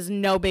for him is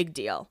no big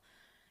deal.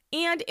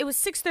 And it was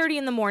 6:30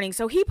 in the morning,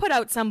 so he put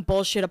out some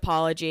bullshit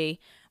apology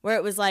where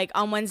it was like,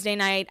 on Wednesday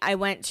night, I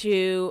went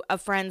to a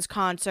friend's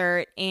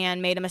concert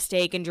and made a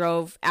mistake and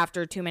drove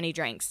after too many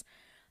drinks.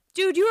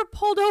 Dude, you were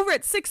pulled over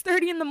at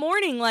 6:30 in the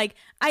morning. Like,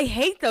 I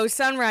hate those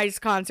sunrise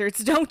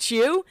concerts, don't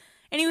you?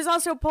 And he was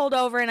also pulled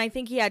over, and I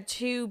think he had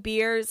 2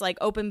 beers, like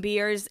open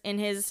beers, in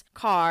his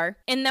car.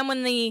 And then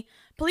when the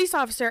police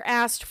officer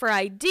asked for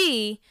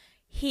ID,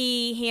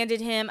 he handed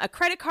him a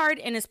credit card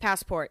and his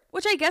passport,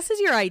 which I guess is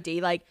your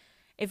ID. Like,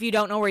 if you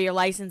don't know where your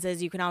license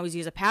is, you can always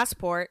use a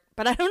passport.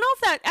 But I don't know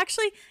if that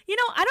actually, I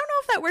don't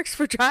know if that works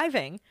for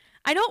driving.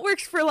 I know it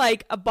works for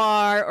like a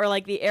bar or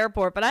like the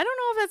airport, but I don't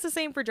know if that's the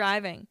same for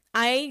driving.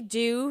 I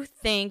do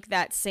think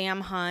that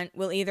Sam Hunt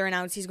will either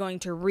announce he's going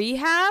to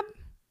rehab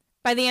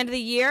by the end of the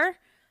year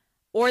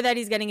or that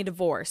he's getting a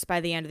divorce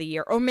by the end of the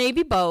year, or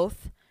maybe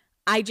both.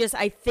 I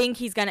think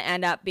he's going to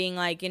end up being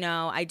like,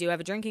 I do have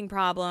a drinking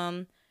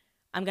problem.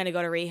 I'm going to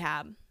go to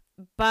rehab.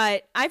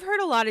 But I've heard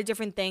a lot of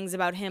different things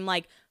about him,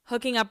 like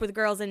hooking up with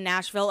girls in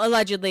Nashville,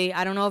 allegedly.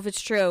 I don't know if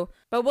it's true,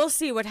 but we'll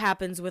see what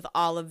happens with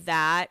all of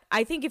that.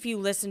 I think if you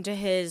listen to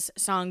his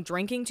song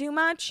Drinking Too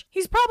Much,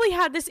 he's probably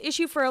had this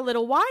issue for a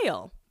little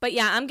while. But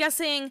yeah, I'm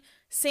guessing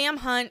Sam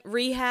Hunt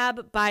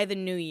rehab by the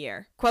new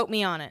year. Quote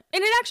me on it.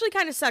 And it actually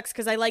kind of sucks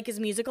because I like his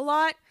music a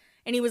lot,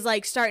 and he was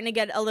like starting to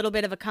get a little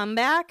bit of a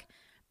comeback.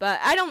 But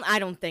I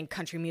don't think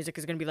country music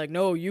is going to be like,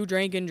 no, you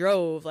drank and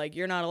drove. Like,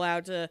 you're not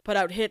allowed to put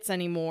out hits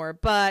anymore.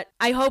 But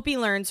I hope he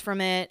learns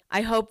from it. I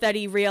hope that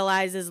he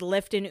realizes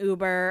Lyft and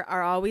Uber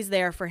are always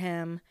there for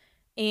him.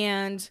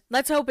 And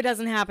let's hope it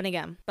doesn't happen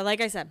again. But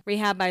like I said,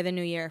 rehab by the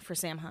new year for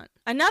Sam Hunt.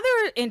 Another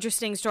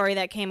interesting story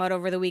that came out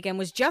over the weekend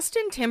was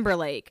Justin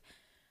Timberlake.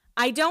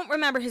 I don't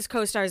remember his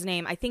co-star's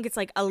name. I think it's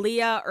like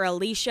Aaliyah or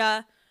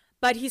Alicia.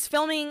 But he's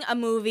filming a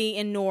movie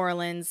in New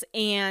Orleans,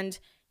 and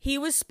he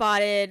was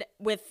spotted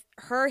with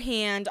her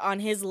hand on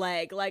his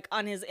leg, like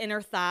on his inner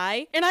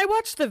thigh. And I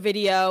watched the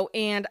video,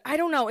 and I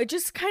don't know, it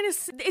just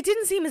it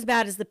didn't seem as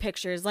bad as the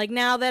pictures. Like,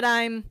 now that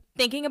I'm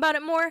thinking about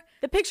it more,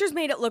 the pictures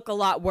made it look a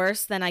lot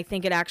worse than I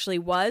think it actually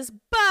was.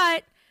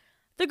 But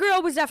the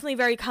girl was definitely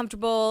very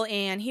comfortable,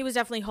 and he was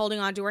definitely holding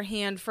on to her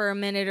hand for a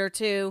minute or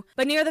two.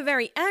 But near the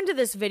very end of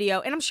this video,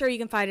 and I'm sure you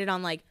can find it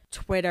on like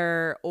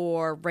Twitter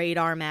or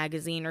Radar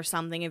Magazine or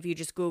something if you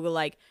just Google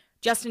like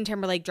Justin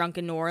Timberlake drunk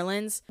in New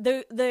Orleans.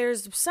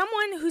 There's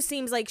someone who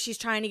seems like she's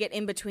trying to get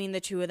in between the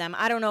two of them.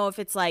 I don't know if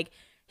it's like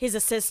his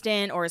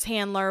assistant or his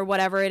handler,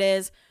 whatever it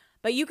is,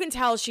 but you can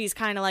tell she's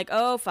kind of like,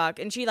 oh fuck,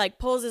 and she like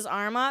pulls his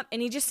arm up, and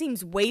he just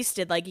seems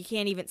wasted, like he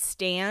can't even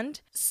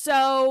stand.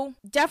 So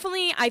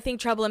definitely, I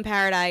think Trouble in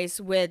Paradise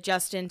with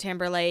Justin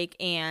Timberlake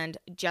and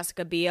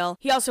Jessica Biel.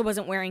 He also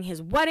wasn't wearing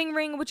his wedding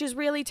ring, which is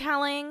really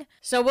telling.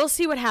 So we'll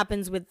see what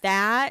happens with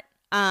that.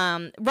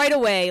 Right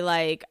away,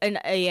 like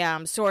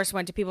a source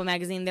went to People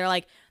Magazine. They're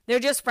like, they're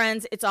just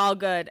friends. It's all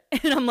good.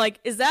 And I'm like,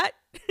 is that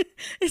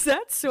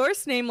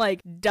source name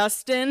like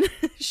Dustin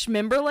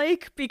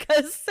Schmimberlake?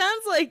 Because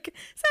sounds like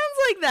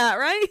that,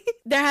 right?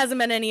 There hasn't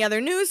been any other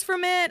news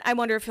from it. I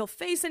wonder if he'll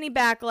face any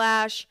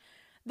backlash.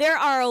 There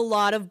are a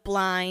lot of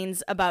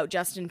blinds about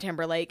Justin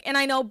Timberlake, and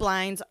I know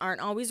blinds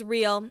aren't always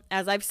real,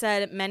 as I've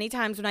said many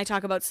times when I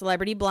talk about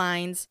celebrity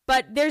blinds,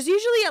 but there's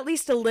usually at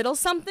least a little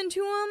something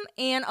to them,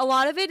 and a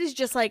lot of it is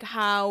just like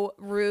how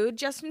rude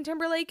Justin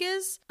Timberlake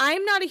is.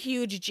 I'm not a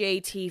huge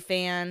JT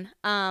fan,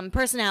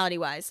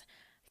 personality-wise.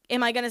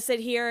 Am I going to sit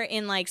here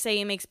and like say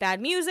he makes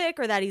bad music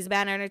or that he's a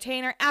bad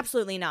entertainer?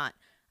 Absolutely not.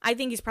 I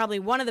think he's probably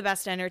one of the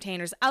best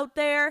entertainers out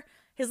there.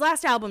 His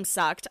last album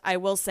sucked, I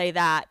will say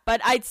that,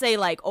 but I'd say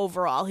like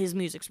overall his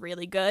music's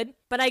really good.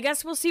 But I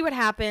guess we'll see what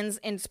happens,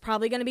 and it's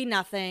probably going to be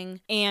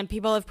nothing, and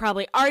people have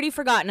probably already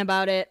forgotten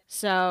about it,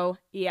 so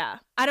yeah.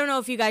 I don't know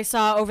if you guys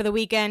saw over the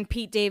weekend,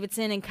 Pete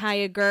Davidson and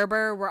Kaya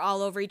Gerber were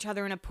all over each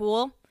other in a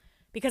pool,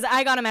 because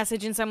I got a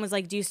message and someone was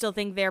like, do you still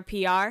think they're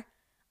PR?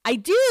 I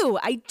do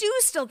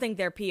still think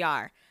they're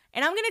PR,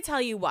 and I'm going to tell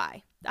you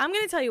why.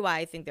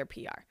 I think they're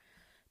PR.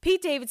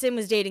 Pete Davidson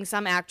was dating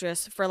some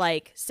actress for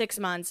like 6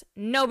 months.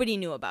 Nobody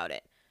knew about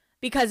it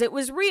because it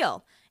was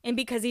real and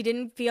because he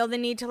didn't feel the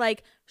need to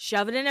like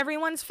shove it in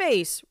everyone's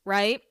face,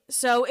 right?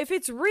 So if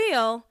it's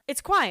real, it's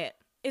quiet.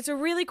 It's a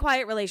really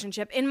quiet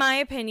relationship, in my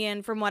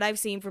opinion, from what I've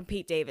seen from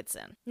Pete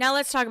Davidson. Now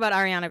let's talk about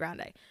Ariana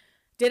Grande.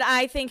 Did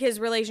I think his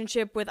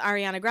relationship with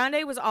Ariana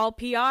Grande was all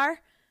PR?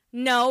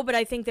 No, but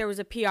I think there was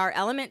a PR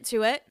element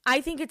to it.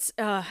 I think it's,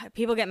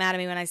 people get mad at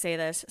me when I say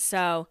this,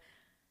 so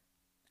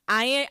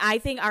I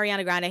think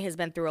Ariana Grande has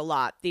been through a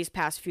lot these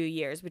past few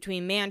years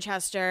between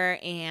Manchester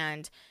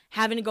and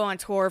having to go on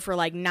tour for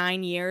like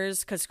 9 years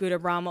because Scooter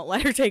Braun won't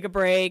let her take a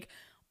break,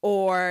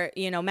 or,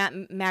 you know,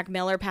 Mac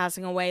Miller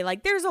passing away.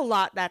 Like, there's a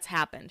lot that's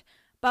happened.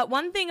 But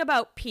one thing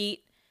about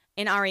Pete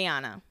and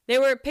Ariana, they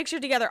were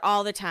pictured together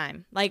all the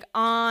time, like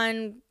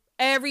on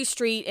every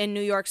street in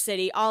New York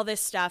City, all this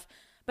stuff.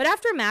 But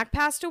after Mac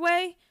passed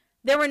away,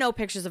 there were no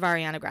pictures of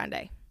Ariana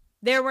Grande.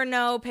 There were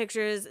no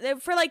pictures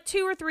for like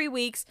 2 or 3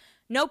 weeks.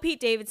 No Pete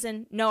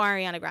Davidson, no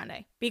Ariana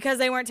Grande, because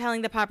they weren't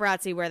telling the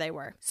paparazzi where they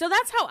were. So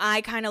that's how I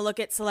kind of look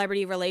at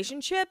celebrity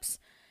relationships.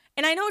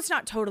 And I know it's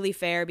not totally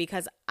fair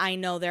because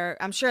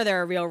I'm sure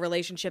there are real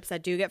relationships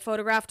that do get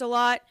photographed a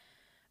lot.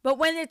 But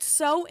when it's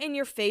so in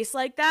your face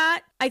like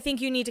that, I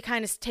think you need to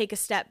kind of take a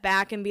step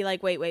back and be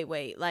like,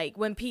 wait. Like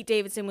when Pete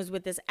Davidson was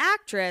with this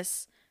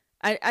actress,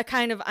 a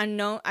kind of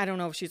unknown, I don't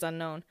know if she's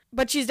unknown,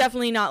 but she's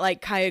definitely not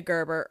like Kaia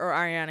Gerber or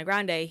Ariana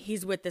Grande.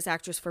 He's with this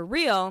actress for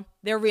real.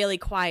 They're really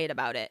quiet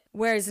about it.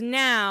 Whereas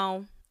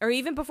now, or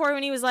even before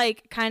when he was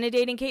like kind of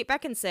dating Kate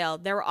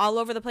Beckinsale, they were all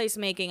over the place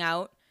making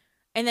out.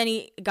 And then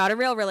he got a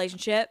real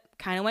relationship,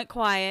 kind of went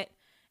quiet.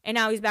 And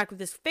now he's back with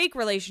this fake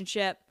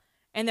relationship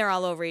and they're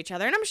all over each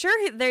other. And I'm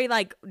sure they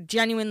like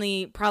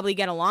genuinely probably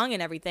get along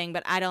and everything,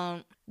 but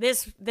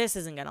this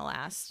isn't going to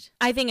last.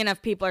 I think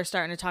enough people are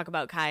starting to talk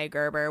about Kaia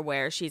Gerber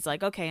where she's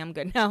like, okay, I'm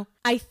good now.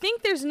 I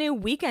think there's new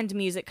Weeknd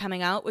music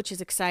coming out, which is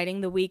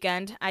exciting. The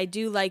Weeknd, I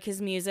do like his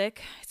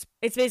music.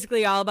 It's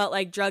basically all about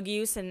like drug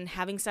use and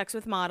having sex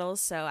with models.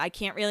 So I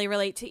can't really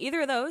relate to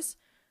either of those,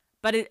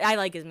 but I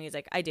like his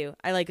music. I do.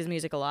 I like his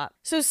music a lot.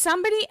 So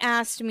somebody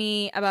asked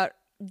me about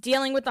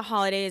dealing with the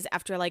holidays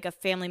after like a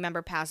family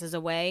member passes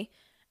away.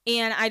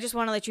 And I just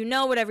want to let you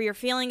know, whatever you're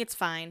feeling, it's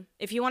fine.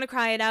 If you want to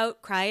cry it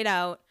out, cry it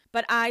out.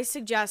 But I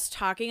suggest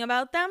talking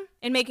about them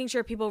and making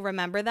sure people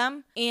remember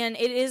them. And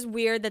it is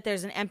weird that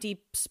there's an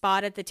empty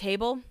spot at the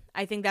table.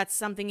 I think that's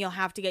something you'll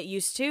have to get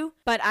used to.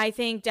 But I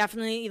think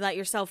definitely let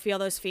yourself feel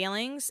those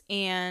feelings.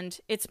 And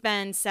it's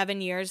been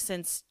 7 years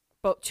since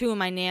two of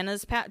my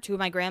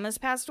grandmas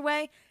passed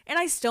away. And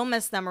I still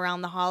miss them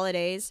around the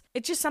holidays.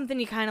 It's just something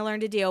you kind of learn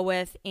to deal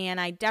with. And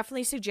I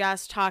definitely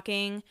suggest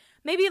talking,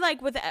 maybe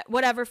like with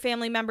whatever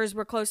family members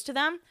were close to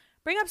them.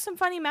 Bring up some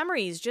funny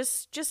memories.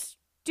 Just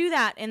do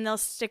that and they'll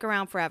stick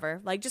around forever.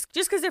 Like just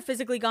because they're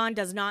physically gone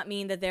does not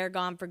mean that they're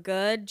gone for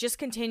good. Just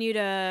continue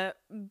to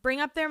bring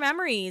up their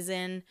memories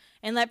and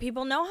let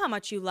people know how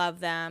much you love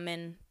them.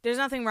 And there's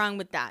nothing wrong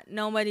with that.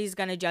 Nobody's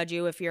going to judge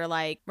you if you're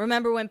like,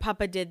 remember when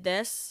Papa did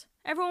this?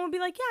 Everyone would be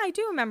like, yeah, I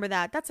do remember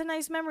that. That's a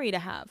nice memory to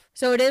have.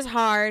 So it is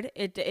hard.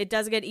 It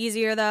does get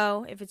easier,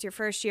 though, if it's your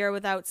first year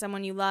without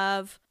someone you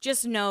love.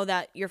 Just know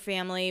that your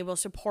family will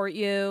support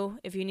you.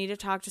 If you need to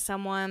talk to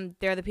someone,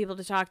 they're the people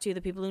to talk to,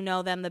 the people who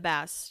know them the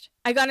best.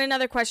 I got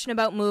another question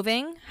about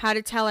moving, how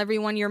to tell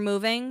everyone you're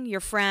moving, your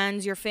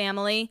friends, your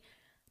family.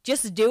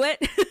 Just do it.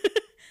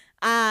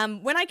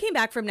 When I came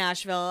back from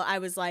Nashville, I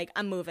was like,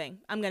 I'm moving.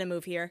 I'm going to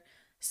move here.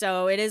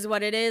 So it is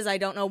what it is. I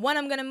don't know when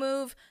I'm going to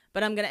move,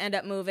 but I'm going to end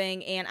up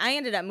moving. And I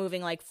ended up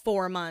moving like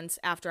 4 months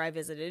after I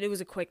visited. It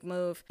was a quick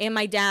move. And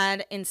my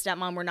dad and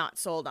stepmom were not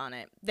sold on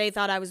it. They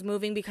thought I was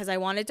moving because I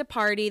wanted to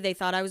party. They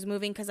thought I was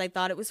moving because I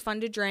thought it was fun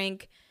to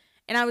drink.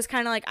 And I was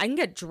kind of like, I can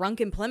get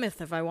drunk in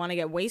Plymouth if I want to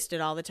get wasted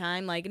all the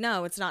time. Like,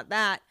 no, it's not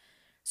that.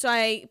 So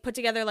I put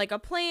together like a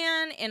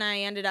plan and I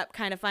ended up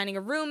kind of finding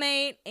a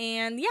roommate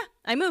and yeah,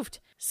 I moved.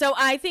 So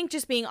I think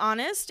just being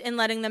honest and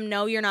letting them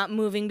know you're not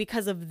moving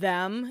because of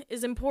them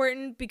is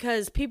important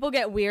because people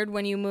get weird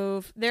when you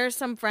move. There are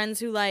some friends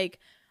who like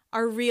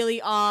are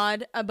really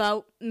odd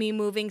about me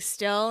moving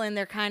still and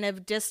they're kind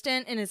of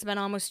distant and it's been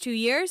almost 2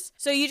 years.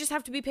 So you just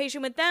have to be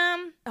patient with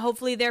them.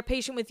 Hopefully they're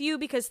patient with you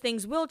because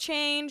things will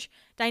change,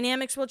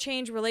 dynamics will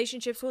change,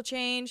 relationships will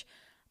change.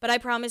 But I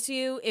promise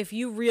you, if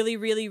you really,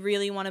 really,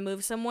 really want to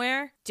move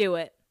somewhere, do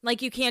it.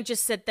 Like you can't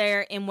just sit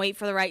there and wait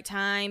for the right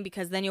time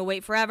because then you'll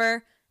wait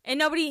forever. And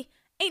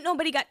ain't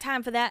nobody got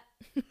time for that.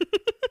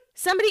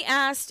 Somebody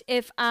asked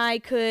if I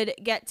could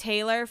get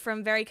Taylor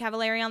from Very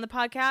Cavallari on the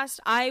podcast.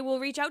 I will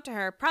reach out to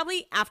her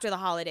probably after the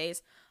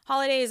holidays.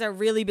 Holidays are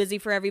really busy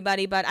for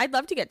everybody, but I'd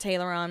love to get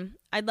Taylor on.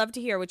 I'd love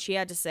to hear what she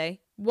had to say.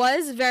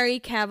 Was Very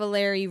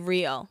Cavallari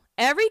real?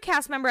 Every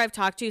cast member I've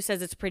talked to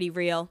says it's pretty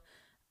real.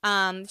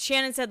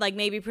 Shannon said like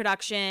maybe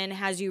production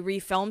has you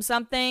refilm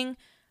something,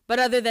 but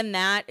other than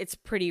that, it's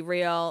pretty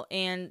real.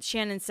 And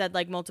Shannon said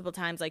like multiple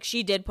times, like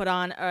she did put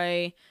on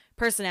a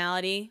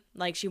personality,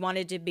 like she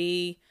wanted to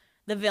be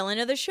the villain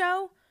of the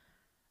show.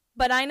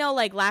 But I know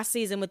like last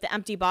season with the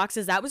empty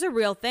boxes, that was a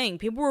real thing.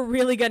 People were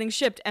really getting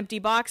shipped empty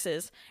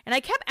boxes. And I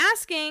kept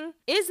asking,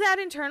 is that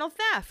internal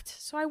theft?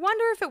 So I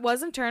wonder if it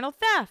was internal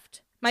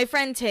theft. My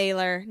friend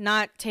Taylor,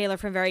 not Taylor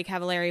from Very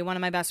Cavallari, one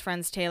of my best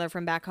friends, Taylor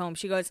from back home,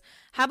 she goes,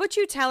 how about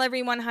you tell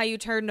everyone how you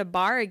turned a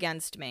bar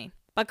against me?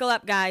 Buckle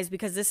up, guys,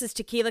 because this is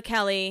Tequila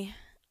Kelly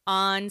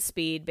on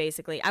speed,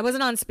 basically. I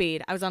wasn't on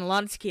speed. I was on a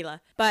lot of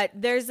tequila. But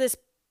there's this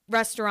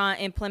restaurant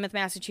in Plymouth,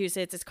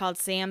 Massachusetts. It's called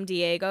San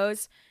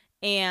Diego's.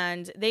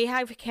 And they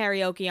have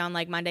karaoke on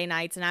like Monday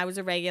nights. And I was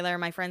a regular.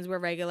 My friends were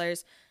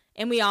regulars.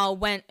 And we all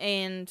went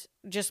and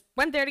just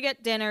went there to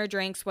get dinner,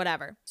 drinks,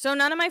 whatever. So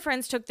none of my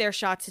friends took their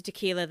shots of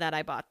tequila that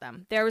I bought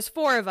them. There was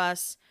 4 of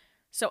us.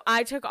 So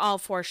I took all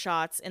 4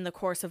 shots in the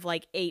course of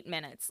like 8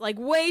 minutes. Like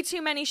way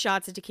too many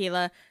shots of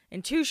tequila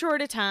in too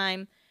short a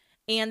time.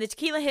 And the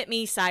tequila hit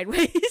me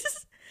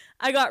sideways.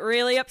 I got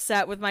really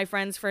upset with my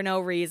friends for no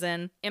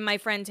reason. And my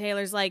friend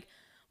Taylor's like,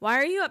 why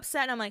are you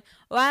upset? And I'm like,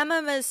 why am I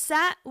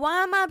upset?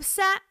 Why am I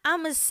upset?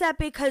 I'm upset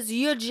because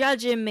you're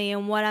judging me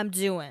and what I'm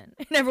doing.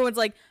 And everyone's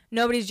like,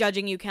 nobody's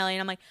judging you, Kelly.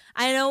 And I'm like,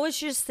 I know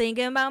what you're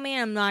thinking about me,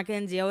 and I'm not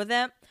going to deal with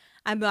it.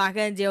 I'm not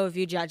going to deal with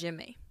you judging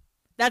me.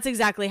 That's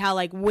exactly how,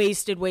 like,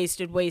 wasted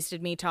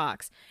me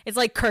talks. It's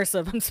like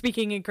cursive. I'm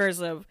speaking in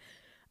cursive.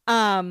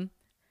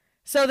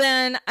 So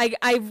then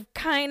I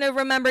kind of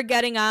remember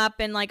getting up,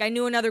 and, like, I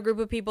knew another group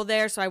of people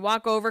there, so I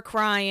walk over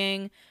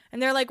crying.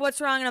 And they're like, what's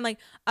wrong? And I'm like,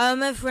 oh,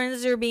 my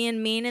friends are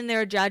being mean and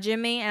they're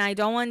judging me, and I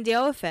don't want to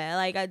deal with it.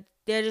 Like,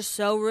 they're just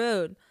so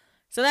rude.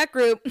 So that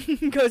group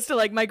goes to,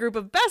 like, my group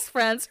of best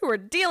friends who are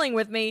dealing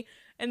with me.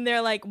 And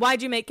they're like,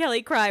 why'd you make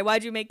Kelly cry?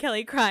 Why'd you make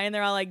Kelly cry? And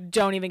they're all like,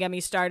 don't even get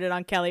me started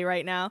on Kelly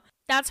right now.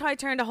 That's how I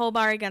turned a whole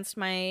bar against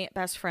my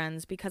best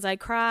friends, because I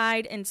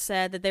cried and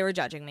said that they were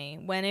judging me,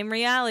 when in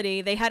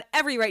reality, they had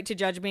every right to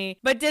judge me,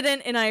 but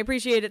didn't, and I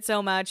appreciate it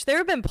so much. There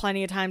have been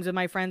plenty of times with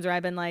my friends where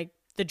I've been like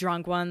the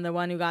drunk one, the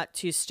one who got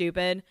too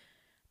stupid.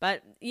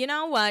 But you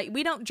know what?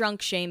 We don't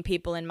drunk shame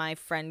people in my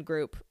friend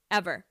group,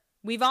 ever.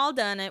 We've all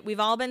done it. We've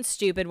all been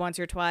stupid once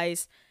or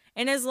twice.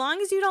 And as long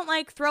as you don't,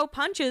 like, throw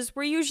punches,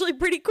 we're usually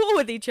pretty cool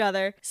with each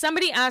other.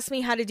 Somebody asked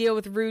me how to deal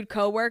with rude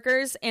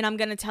coworkers, and I'm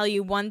going to tell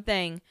you one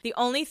thing. The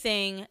only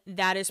thing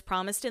that is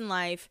promised in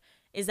life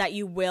is that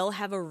you will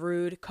have a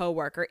rude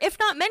coworker, if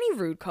not many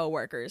rude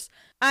coworkers.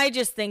 I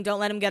just think don't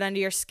let them get under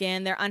your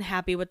skin. They're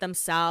unhappy with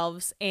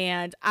themselves.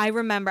 And I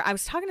remember I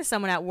was talking to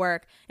someone at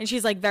work, and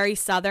she's, like, very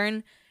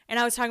Southern, and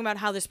I was talking about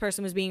how this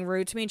person was being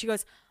rude to me, and she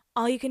goes,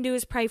 all you can do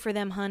is pray for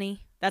them,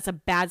 honey. That's a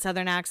bad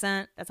Southern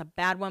accent. That's a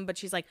bad one, but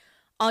she's like,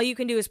 all you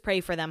can do is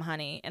pray for them,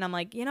 honey. And I'm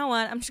like, you know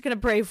what? I'm just going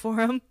to pray for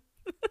them.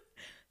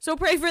 So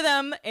pray for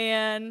them.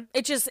 And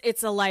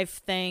it's a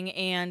life thing.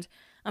 And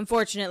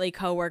unfortunately,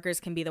 coworkers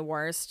can be the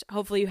worst.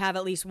 Hopefully you have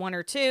at least 1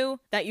 or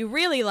 2 that you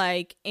really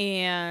like,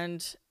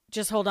 and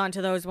just hold on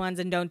to those ones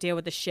and don't deal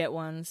with the shit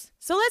ones.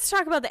 So let's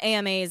talk about the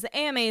AMAs. The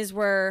AMAs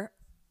were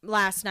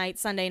last night,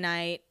 Sunday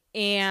night.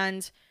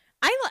 And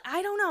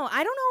I don't know.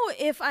 I don't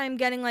know if I'm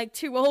getting like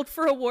too old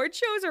for award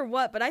shows or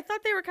what, but I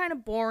thought they were kind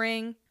of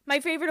boring. My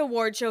favorite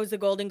award show is the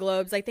Golden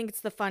Globes. I think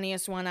it's the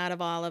funniest one out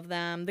of all of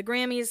them. The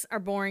Grammys are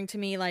boring to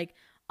me. Like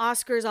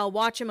Oscars, I'll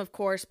watch them, of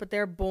course, but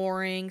they're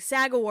boring.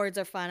 SAG Awards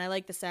are fun. I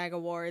like the SAG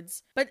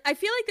Awards. But I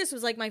feel like this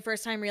was like my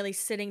first time really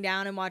sitting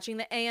down and watching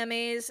the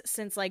AMAs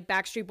since like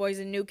Backstreet Boys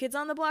and New Kids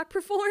on the Block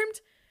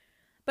performed.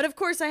 But of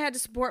course I had to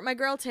support my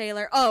girl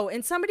Taylor. Oh,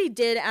 and somebody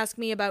did ask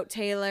me about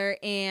Taylor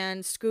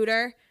and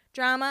Scooter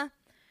drama.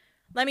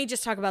 Let me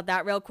just talk about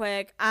that real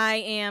quick. I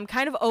am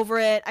kind of over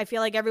it. I feel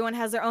like everyone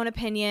has their own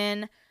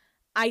opinion.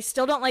 I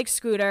still don't like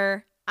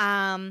Scooter.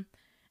 And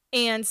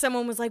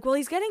someone was like, well,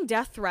 he's getting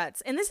death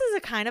threats. And this is a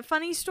kind of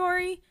funny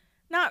story.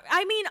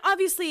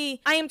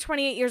 Obviously, I am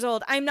 28 years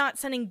old. I'm not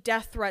sending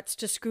death threats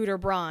to Scooter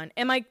Braun.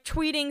 Am I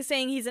tweeting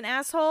saying he's an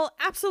asshole?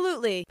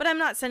 Absolutely. But I'm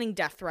not sending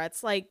death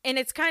threats. Like, and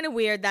it's kind of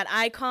weird that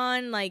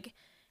icon, like,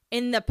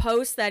 in the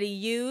post that he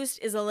used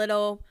is a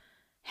little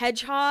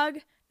hedgehog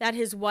that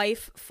his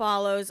wife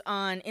follows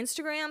on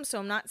Instagram. So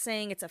I'm not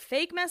saying it's a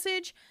fake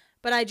message,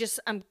 but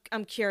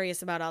I'm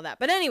curious about all that.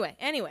 But anyway,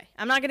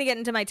 I'm not going to get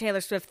into my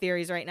Taylor Swift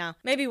theories right now.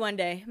 Maybe one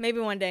day,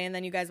 and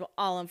then you guys will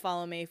all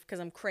unfollow me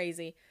because I'm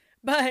crazy.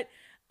 But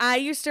I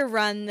used to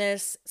run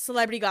this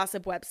celebrity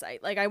gossip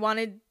website. Like, I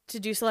wanted to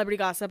do celebrity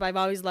gossip. I've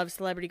always loved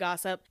celebrity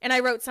gossip. And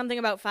I wrote something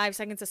about 5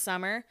 Seconds of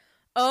Summer.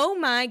 Oh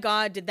my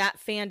God, did that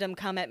fandom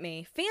come at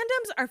me.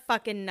 Fandoms are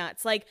fucking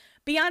nuts. Like,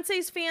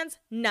 Beyonce's fans,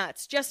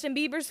 nuts. Justin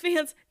Bieber's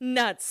fans,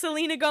 nuts.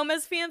 Selena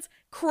Gomez fans,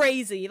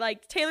 crazy.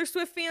 Like, Taylor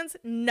Swift fans,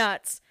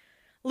 nuts.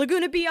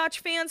 Laguna Beach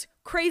fans,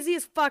 crazy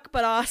as fuck,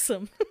 but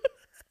awesome.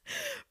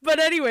 But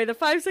anyway, the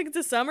 5 Seconds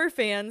of Summer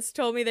fans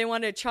told me they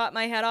wanted to chop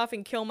my head off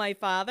and kill my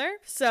father.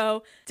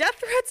 So death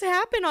threats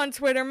happen on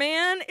Twitter,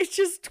 man. It's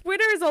just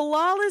Twitter is a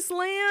lawless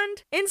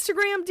land.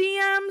 Instagram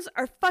DMs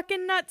are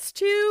fucking nuts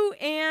too.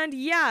 And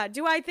yeah,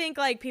 do I think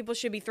like people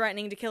should be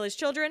threatening to kill his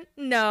children?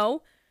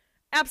 No,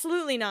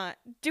 absolutely not.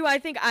 Do I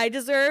think I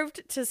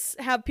deserved to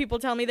have people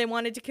tell me they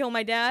wanted to kill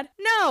my dad?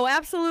 No,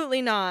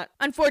 absolutely not.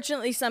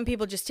 Unfortunately, some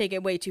people just take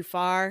it way too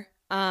far.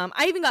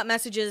 I even got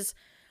messages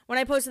when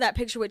I posted that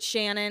picture with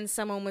Shannon.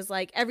 Someone was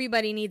like,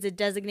 everybody needs a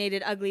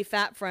designated ugly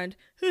fat friend.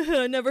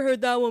 Never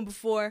heard that one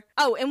before.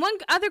 Oh, and one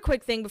other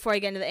quick thing before I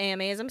get into the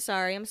AMAs. I'm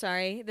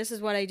sorry. This is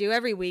what I do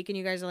every week, and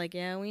you guys are like,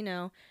 yeah, we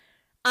know.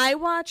 I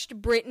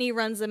watched Britney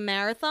Runs a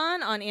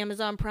Marathon on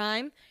Amazon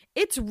Prime.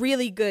 It's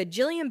really good.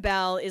 Jillian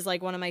Bell is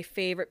like one of my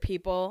favorite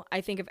people.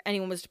 I think if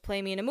anyone was to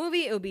play me in a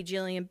movie, it would be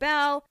Jillian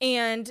Bell.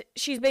 And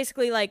she's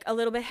basically like a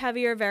little bit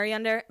heavier, very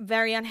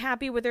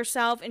unhappy with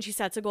herself, and she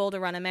sets a goal to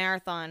run a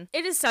marathon.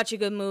 It is such a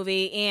good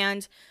movie,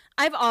 and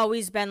I've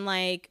always been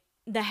like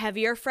the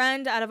heavier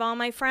friend out of all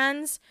my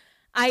friends.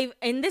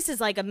 And this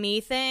is like a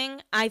me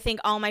thing. I think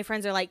all my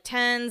friends are like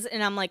 10s,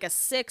 and I'm like a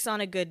 6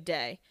 on a good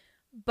day.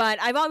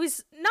 But I've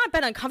always not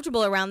been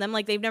uncomfortable around them.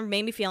 Like, they've never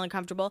made me feel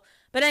uncomfortable.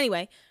 But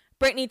anyway,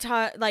 Brittany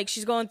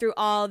she's going through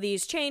all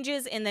these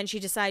changes, and then she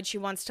decides she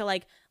wants to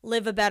like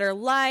live a better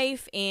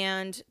life.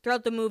 And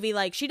throughout the movie,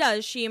 like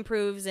she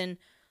improves and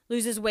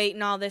loses weight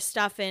and all this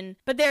stuff.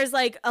 But there's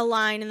like a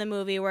line in the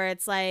movie where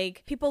it's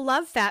like, people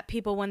love fat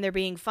people when they're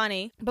being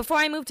funny. Before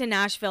I moved to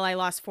Nashville, I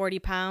lost 40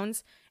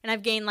 pounds, and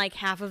I've gained like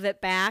half of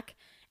it back.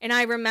 And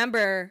I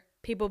remember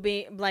people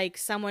being like,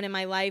 someone in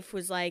my life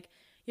was like,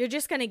 you're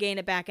just going to gain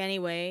it back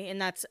anyway. And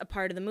that's a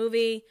part of the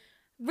movie.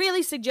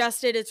 Really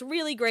suggested. It's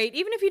really great.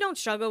 Even if you don't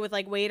struggle with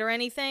like weight or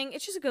anything,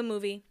 it's just a good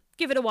movie.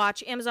 Give it a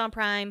watch. Amazon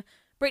Prime.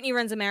 Brittany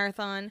runs a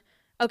marathon.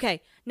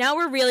 Okay, now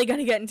we're really going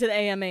to get into the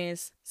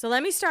AMAs. So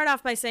let me start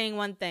off by saying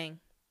one thing.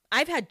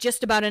 I've had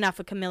just about enough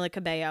of Camila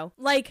Cabello.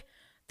 Like,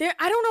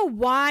 I don't know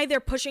why they're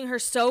pushing her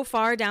so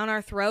far down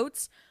our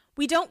throats.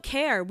 We don't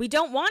care. We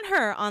don't want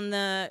her on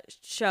the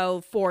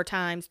show 4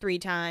 times, 3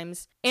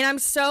 times. And I'm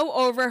so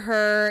over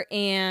her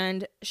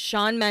and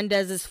Shawn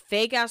Mendes'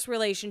 fake-ass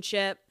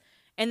relationship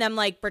and them,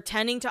 like,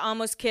 pretending to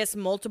almost kiss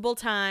multiple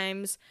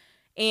times.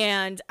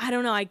 And I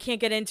don't know. I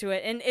can't get into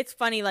it. And it's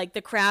funny, like,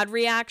 the crowd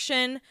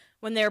reaction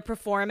when they're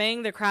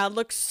performing, the crowd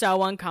looks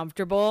so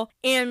uncomfortable.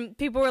 And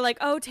people were like,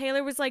 oh,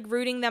 Taylor was, like,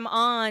 rooting them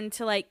on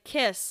to, like,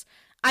 kiss.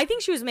 I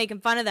think she was making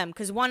fun of them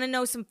because want to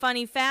know some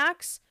funny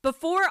facts?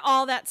 Before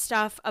all that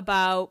stuff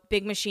about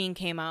Big Machine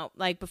came out,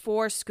 like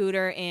before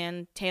Scooter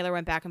and Taylor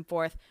went back and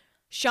forth,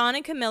 Shawn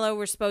and Camila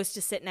were supposed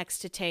to sit next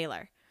to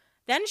Taylor.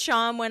 Then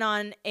Shawn went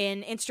on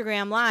an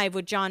Instagram Live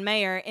with John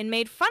Mayer and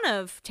made fun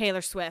of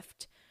Taylor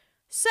Swift.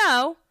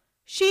 So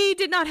she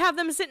did not have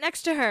them sit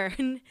next to her.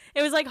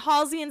 It was like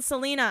Halsey and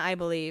Selena, I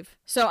believe.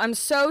 So I'm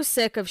so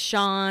sick of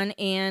Shawn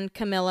and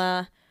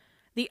Camila.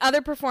 The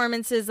other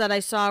performances that I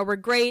saw were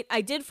great.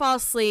 I did fall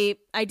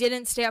asleep. I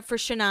didn't stay up for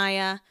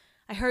Shania.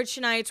 I heard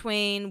Shania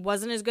Twain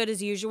wasn't as good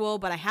as usual,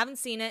 but I haven't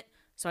seen it,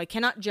 so I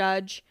cannot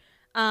judge.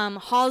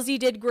 Halsey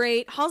did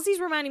great. Halsey's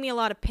reminding me a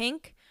lot of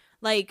Pink.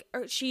 Like,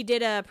 she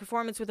did a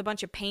performance with a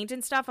bunch of paint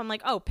and stuff. I'm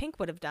like, oh, Pink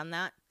would have done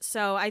that.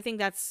 So I think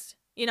that's,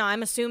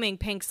 I'm assuming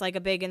Pink's like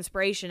a big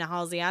inspiration to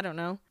Halsey. I don't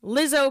know.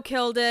 Lizzo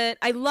killed it.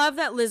 I love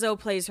that Lizzo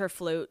plays her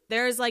flute.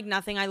 There is like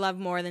nothing I love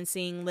more than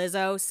seeing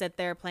Lizzo sit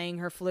there playing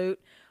her flute.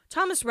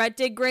 Thomas Rhett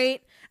did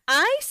great.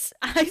 I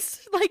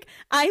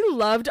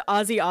loved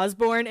Ozzy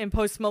Osbourne and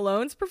Post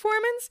Malone's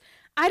performance.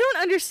 I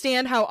don't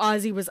understand how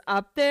Ozzy was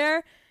up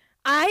there.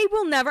 I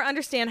will never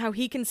understand how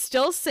he can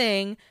still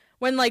sing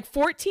when like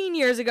 14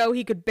 years ago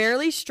he could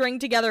barely string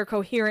together a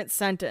coherent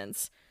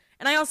sentence.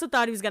 And I also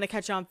thought he was going to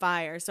catch on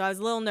fire, so I was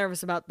a little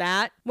nervous about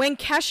that. When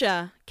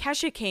Kesha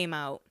came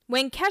out,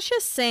 when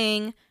Kesha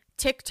sang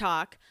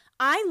TikTok,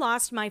 I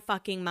lost my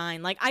fucking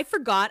mind. Like, I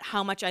forgot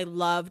how much I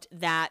loved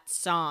that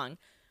song.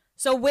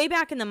 So way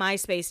back in the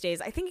MySpace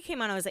days, I think it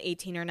came out when I was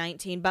 18 or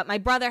 19, but my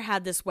brother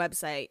had this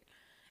website,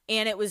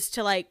 and it was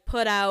to like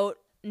put out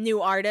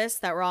new artists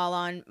that were all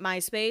on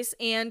MySpace,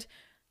 and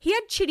he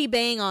had Chitty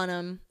Bang on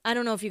him. I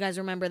don't know if you guys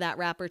remember that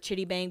rapper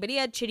Chitty Bang, but he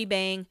had Chitty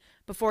Bang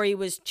before he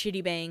was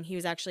Chitty Bang. He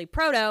was actually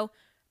Proto.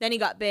 Then he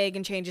got big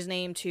and changed his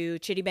name to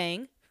Chitty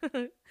Bang.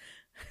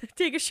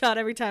 Take a shot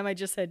every time I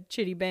just said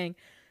Chitty Bang.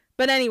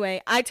 But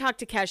anyway, I talked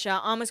to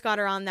Kesha, almost got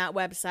her on that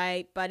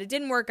website, but it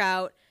didn't work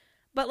out.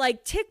 But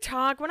like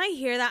TikTok, when I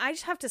hear that, I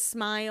just have to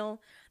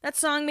smile. That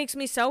song makes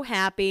me so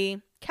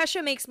happy.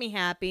 Kesha makes me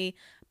happy.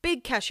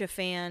 Big Kesha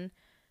fan.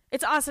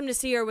 It's awesome to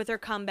see her with her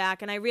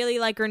comeback, and I really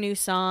like her new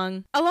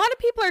song. A lot of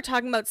people are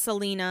talking about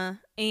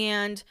Selena,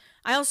 and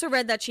I also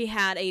read that she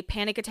had a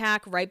panic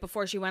attack right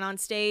before she went on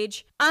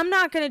stage. I'm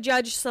not going to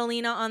judge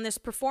Selena on this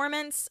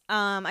performance.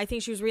 I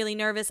think she was really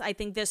nervous. I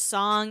think this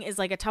song is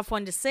like a tough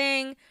one to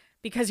sing,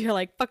 because you're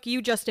like, fuck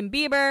you, Justin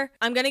Bieber.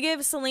 I'm going to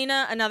give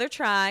Selena another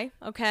try,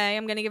 okay?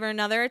 I'm going to give her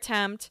another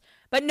attempt.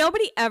 But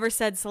nobody ever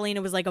said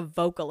Selena was like a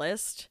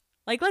vocalist.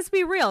 Like, let's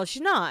be real,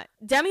 she's not.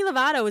 Demi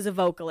Lovato is a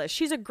vocalist.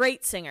 She's a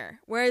great singer.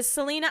 Whereas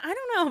Selena, I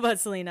don't know about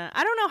Selena.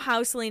 I don't know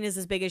how Selena's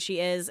as big as she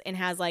is and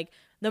has like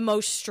the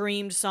most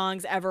streamed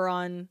songs ever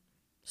on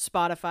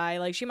Spotify.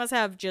 Like, she must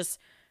have just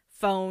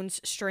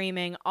phones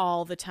streaming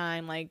all the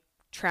time, like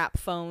trap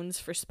phones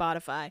for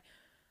Spotify.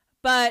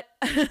 But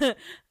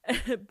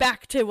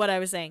back to what I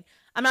was saying.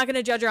 I'm not going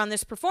to judge her on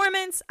this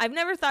performance. I've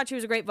never thought she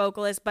was a great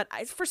vocalist, but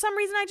for some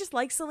reason, I just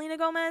like Selena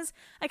Gomez.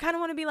 I kind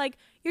of want to be like,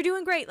 you're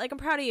doing great. Like, I'm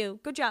proud of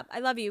you. Good job. I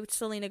love you,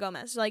 Selena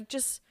Gomez. Like,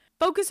 just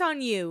focus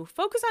on you.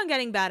 Focus on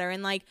getting better.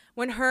 And like,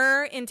 when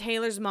her and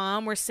Taylor's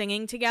mom were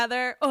singing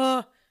together,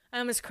 I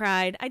almost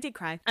cried. I did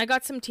cry. I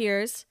got some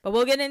tears, but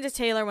we'll get into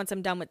Taylor once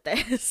I'm done with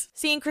this.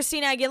 Seeing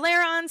Christina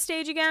Aguilera on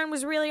stage again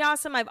was really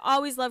awesome. I've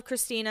always loved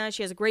Christina.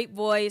 She has a great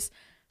voice.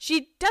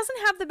 She doesn't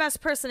have the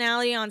best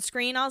personality on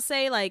screen, I'll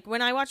say. Like,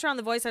 when I watched her on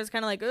The Voice, I was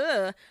kind of like,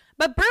 ugh.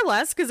 But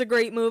Burlesque is a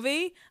great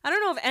movie. I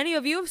don't know if any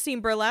of you have seen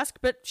Burlesque,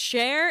 but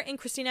Cher and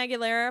Christina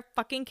Aguilera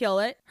fucking kill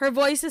it. Her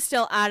voice is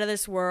still out of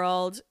this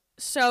world.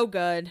 So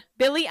good.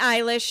 Billie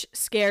Eilish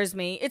scares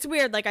me. It's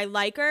weird, like, I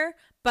like her,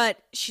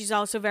 but she's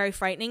also very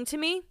frightening to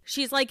me.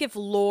 She's like if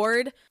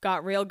Lorde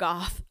got real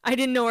goth. I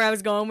didn't know where I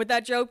was going with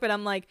that joke, but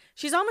I'm like,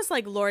 she's almost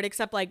like Lorde,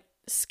 except like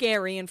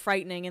scary and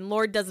frightening, and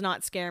Lorde does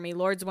not scare me.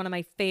 Lorde's one of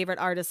my favorite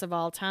artists of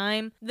all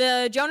time.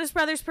 The Jonas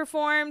Brothers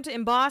performed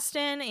in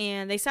Boston,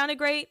 and they sounded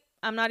great.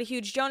 I'm not a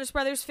huge Jonas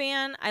Brothers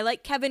fan. I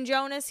like Kevin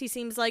Jonas. He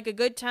seems like a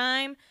good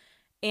time,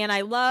 and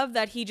I love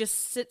that he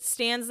just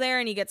stands there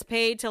and he gets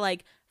paid to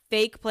like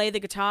fake play the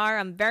guitar.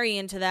 I'm very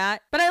into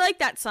that. But I like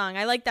that song.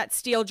 I like that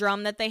steel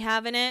drum that they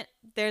have in it.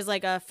 There's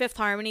like a Fifth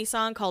Harmony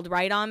song called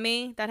Right On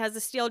Me that has a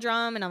steel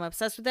drum, and I'm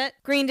obsessed with it.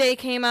 Green Day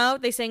came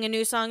out. They sang a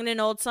new song and an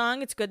old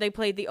song. It's good they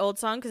played the old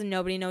song because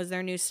nobody knows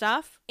their new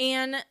stuff.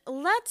 And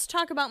let's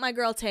talk about my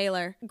girl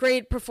Taylor.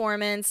 Great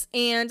performance.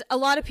 And a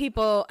lot of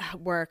people,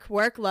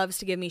 work loves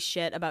to give me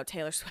shit about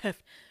Taylor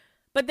Swift.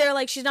 But they're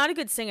like, she's not a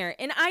good singer.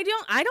 And I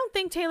don't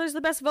think Taylor's the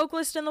best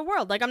vocalist in the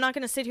world. Like, I'm not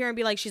going to sit here and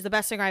be like, she's the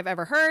best singer I've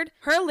ever heard.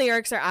 Her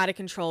lyrics are out of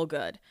control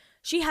good.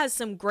 She has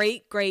some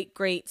great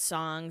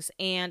songs,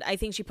 and I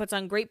think she puts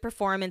on great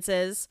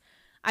performances.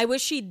 I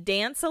wish she'd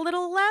dance a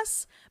little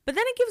less, but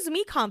then it gives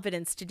me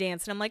confidence to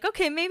dance, and I'm like,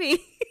 okay,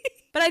 maybe.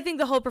 But I think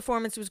the whole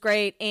performance was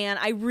great, and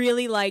I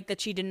really like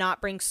that she did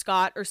not bring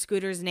Scott or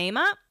Scooter's name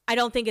up. I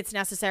don't think it's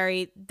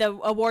necessary. The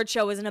award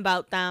show isn't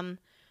about them.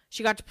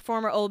 She got to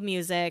perform her old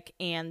music,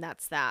 and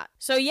that's that.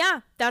 So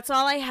yeah, that's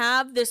all I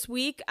have this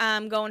week.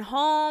 I'm going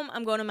home.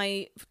 I'm going to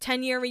my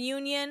 10-year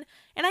reunion,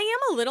 and I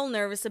am a little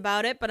nervous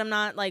about it, but I'm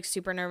not like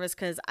super nervous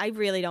because I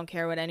really don't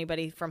care what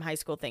anybody from high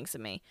school thinks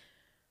of me.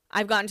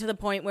 I've gotten to the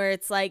point where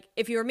it's like,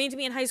 if you were mean to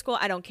me in high school,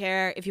 I don't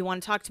care. If you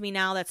want to talk to me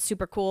now, that's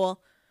super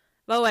cool,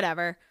 but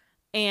whatever.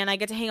 And I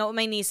get to hang out with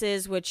my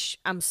nieces, which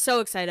I'm so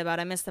excited about.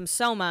 I miss them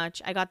so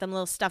much. I got them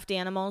little stuffed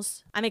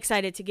animals. I'm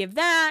excited to give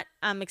that.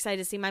 I'm excited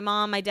to see my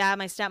mom, my dad,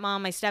 my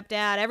stepmom, my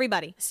stepdad,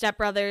 everybody.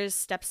 Stepbrothers,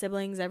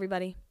 step-siblings,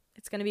 everybody.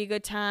 It's going to be a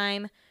good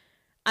time.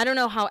 I don't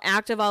know how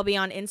active I'll be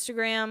on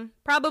Instagram.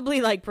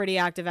 Probably like pretty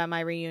active at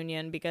my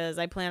reunion because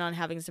I plan on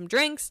having some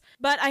drinks.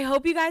 But I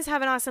hope you guys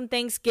have an awesome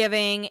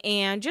Thanksgiving.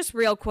 And just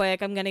real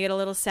quick, I'm going to get a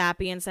little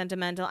sappy and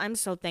sentimental. I'm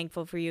so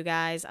thankful for you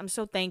guys. I'm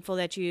so thankful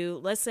that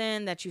you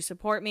listen, that you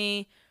support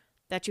me,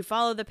 that you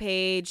follow the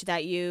page,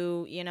 that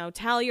you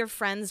tell your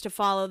friends to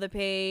follow the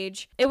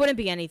page. It wouldn't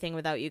be anything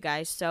without you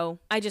guys. So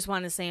I just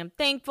want to say I'm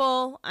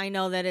thankful. I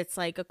know that it's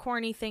like a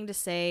corny thing to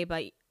say,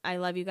 but I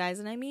love you guys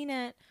and I mean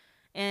it.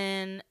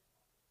 And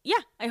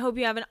yeah, I hope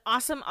you have an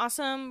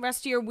awesome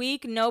rest of your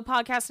week. No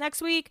podcast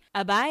next week.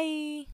 Bye.